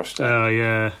like across there. Oh,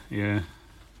 yeah.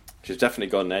 She's definitely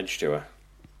got an edge to her.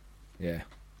 Yeah.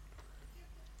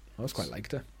 I always quite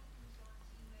liked her.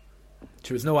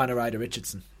 She was no Anna Ryder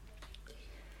Richardson.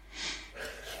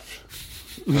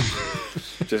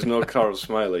 There's no Carol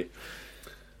Smiley.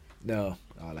 No,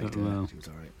 I liked her. She was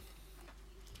alright.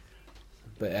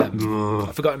 But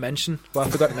I forgot to mention. What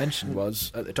I forgot to mention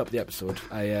was at the top of the episode,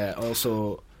 I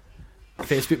also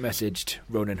Facebook messaged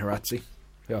Ronan Harazzi,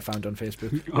 who I found on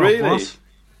Facebook. Really? What?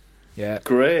 Yeah.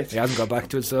 Great. He hasn't got back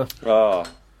to us though. Oh,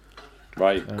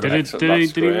 right. Did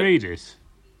he read it?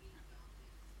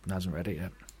 He hasn't read it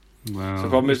yet. Well, so the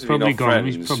problem is he's probably gone.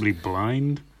 He's probably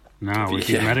blind now with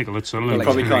his medical at Sunderland. He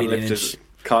probably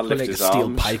can't lift his arms.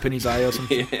 Steel pipe in his eye or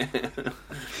something.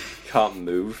 Can't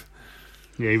move.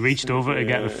 Yeah, he reached over to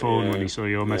get the phone when he saw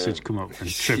your message come up and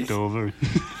tripped over.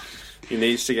 He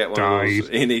needs to get one of those.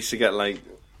 He needs to get like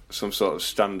some sort of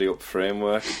standing-up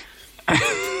framework.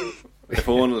 If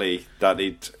only that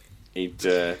he'd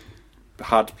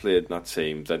had played in that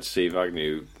team, that Steve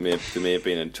Agnew may have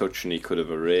been in touch and he could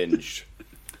have arranged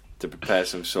to prepare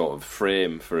some sort of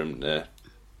frame for him to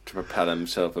propel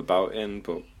himself about in.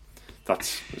 But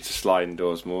it's a sliding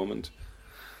doors moment.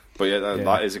 But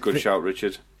that is a good shout,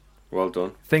 Richard. Well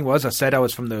done. Thing was, I said I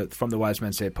was from the Wise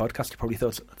Men Say podcast. He probably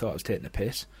thought I was taking a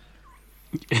piss.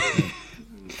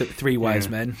 3 wise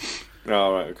men.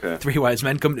 Oh, right, okay. 3 wise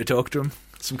men come to talk to him.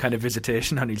 some kind of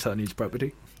visitation on his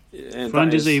property. Yeah,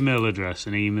 find his email address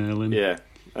and email him. Yeah,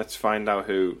 let's find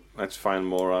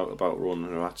more out about Ronan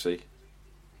Rawatsi.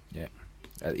 Yeah,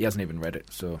 he hasn't even read it.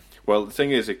 So, well, the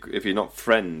thing is, if you're not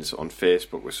friends on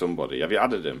Facebook with somebody, have you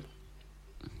added him?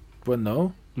 Well,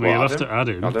 no. Well, you'll have to add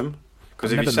him. Add him.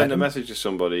 Because if you send a message to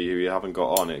somebody who you haven't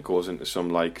got on, it goes into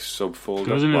some subfolder. It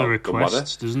goes into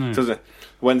requests, doesn't it?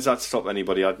 When's that stop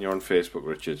anybody adding you on Facebook,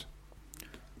 Richard?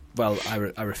 Well,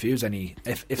 I refuse any.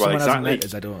 If someone hasn't met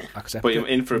us, I don't accept but it. But you're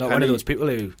in for a Not penny. One of those people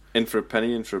who... In for a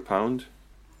penny, in for a pound.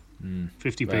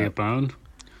 50p a pound.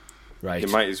 Right. You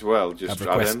might as well just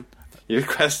add him.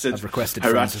 I've requested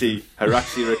Harachi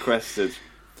requested.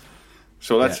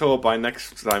 So let's hope by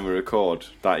next time we record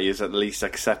that he has at least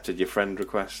accepted your friend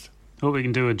request. Hope we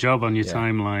can do a job on your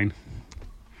timeline.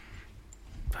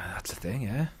 That's the thing,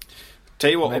 yeah. Tell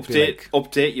you what,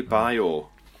 update your bio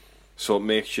so it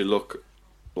makes you look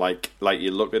like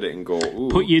you look at it and go, ooh.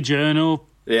 Put your journal.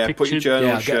 Yeah, picture. put your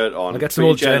journal shirt on. I'll get some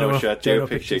old journal shirt. Do a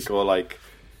picture. Go like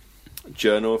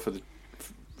journal for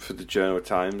the Journal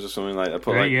Times or something like that.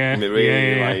 Put like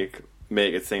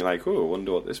make it think like, oh, I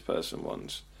wonder what this person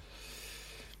wants.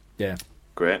 Yeah.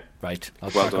 Great. Right.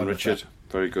 Well done, Richard.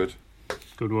 Very good.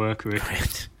 Good work, Rick.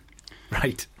 Great.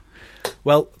 Right.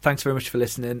 Well, thanks very much for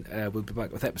listening. We'll be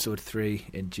back with episode 3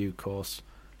 in due course.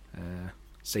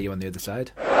 See you on the other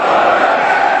side.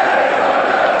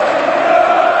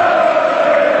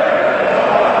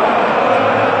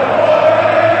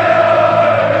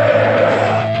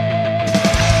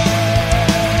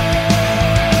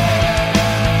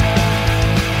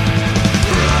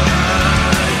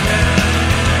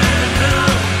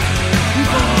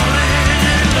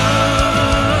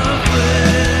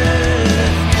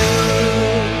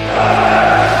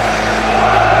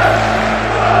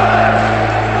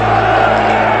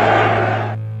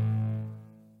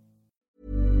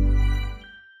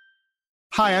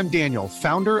 Hi, I'm Daniel,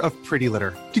 founder of Pretty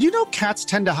Litter. Did you know cats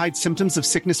tend to hide symptoms of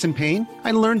sickness and pain?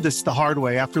 I learned this the hard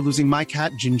way after losing my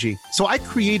cat, Gingy. So I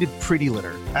created Pretty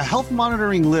Litter, a health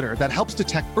monitoring litter that helps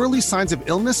detect early signs of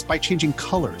illness by changing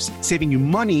colors, saving you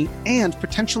money and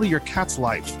potentially your cat's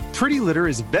life. Pretty Litter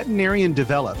is veterinarian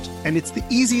developed, and it's the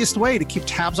easiest way to keep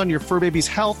tabs on your fur baby's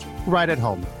health right at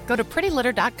home. Go to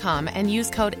prettylitter.com and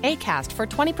use code ACAST for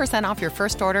 20% off your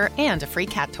first order and a free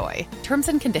cat toy. Terms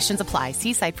and conditions apply.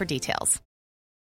 See site for details.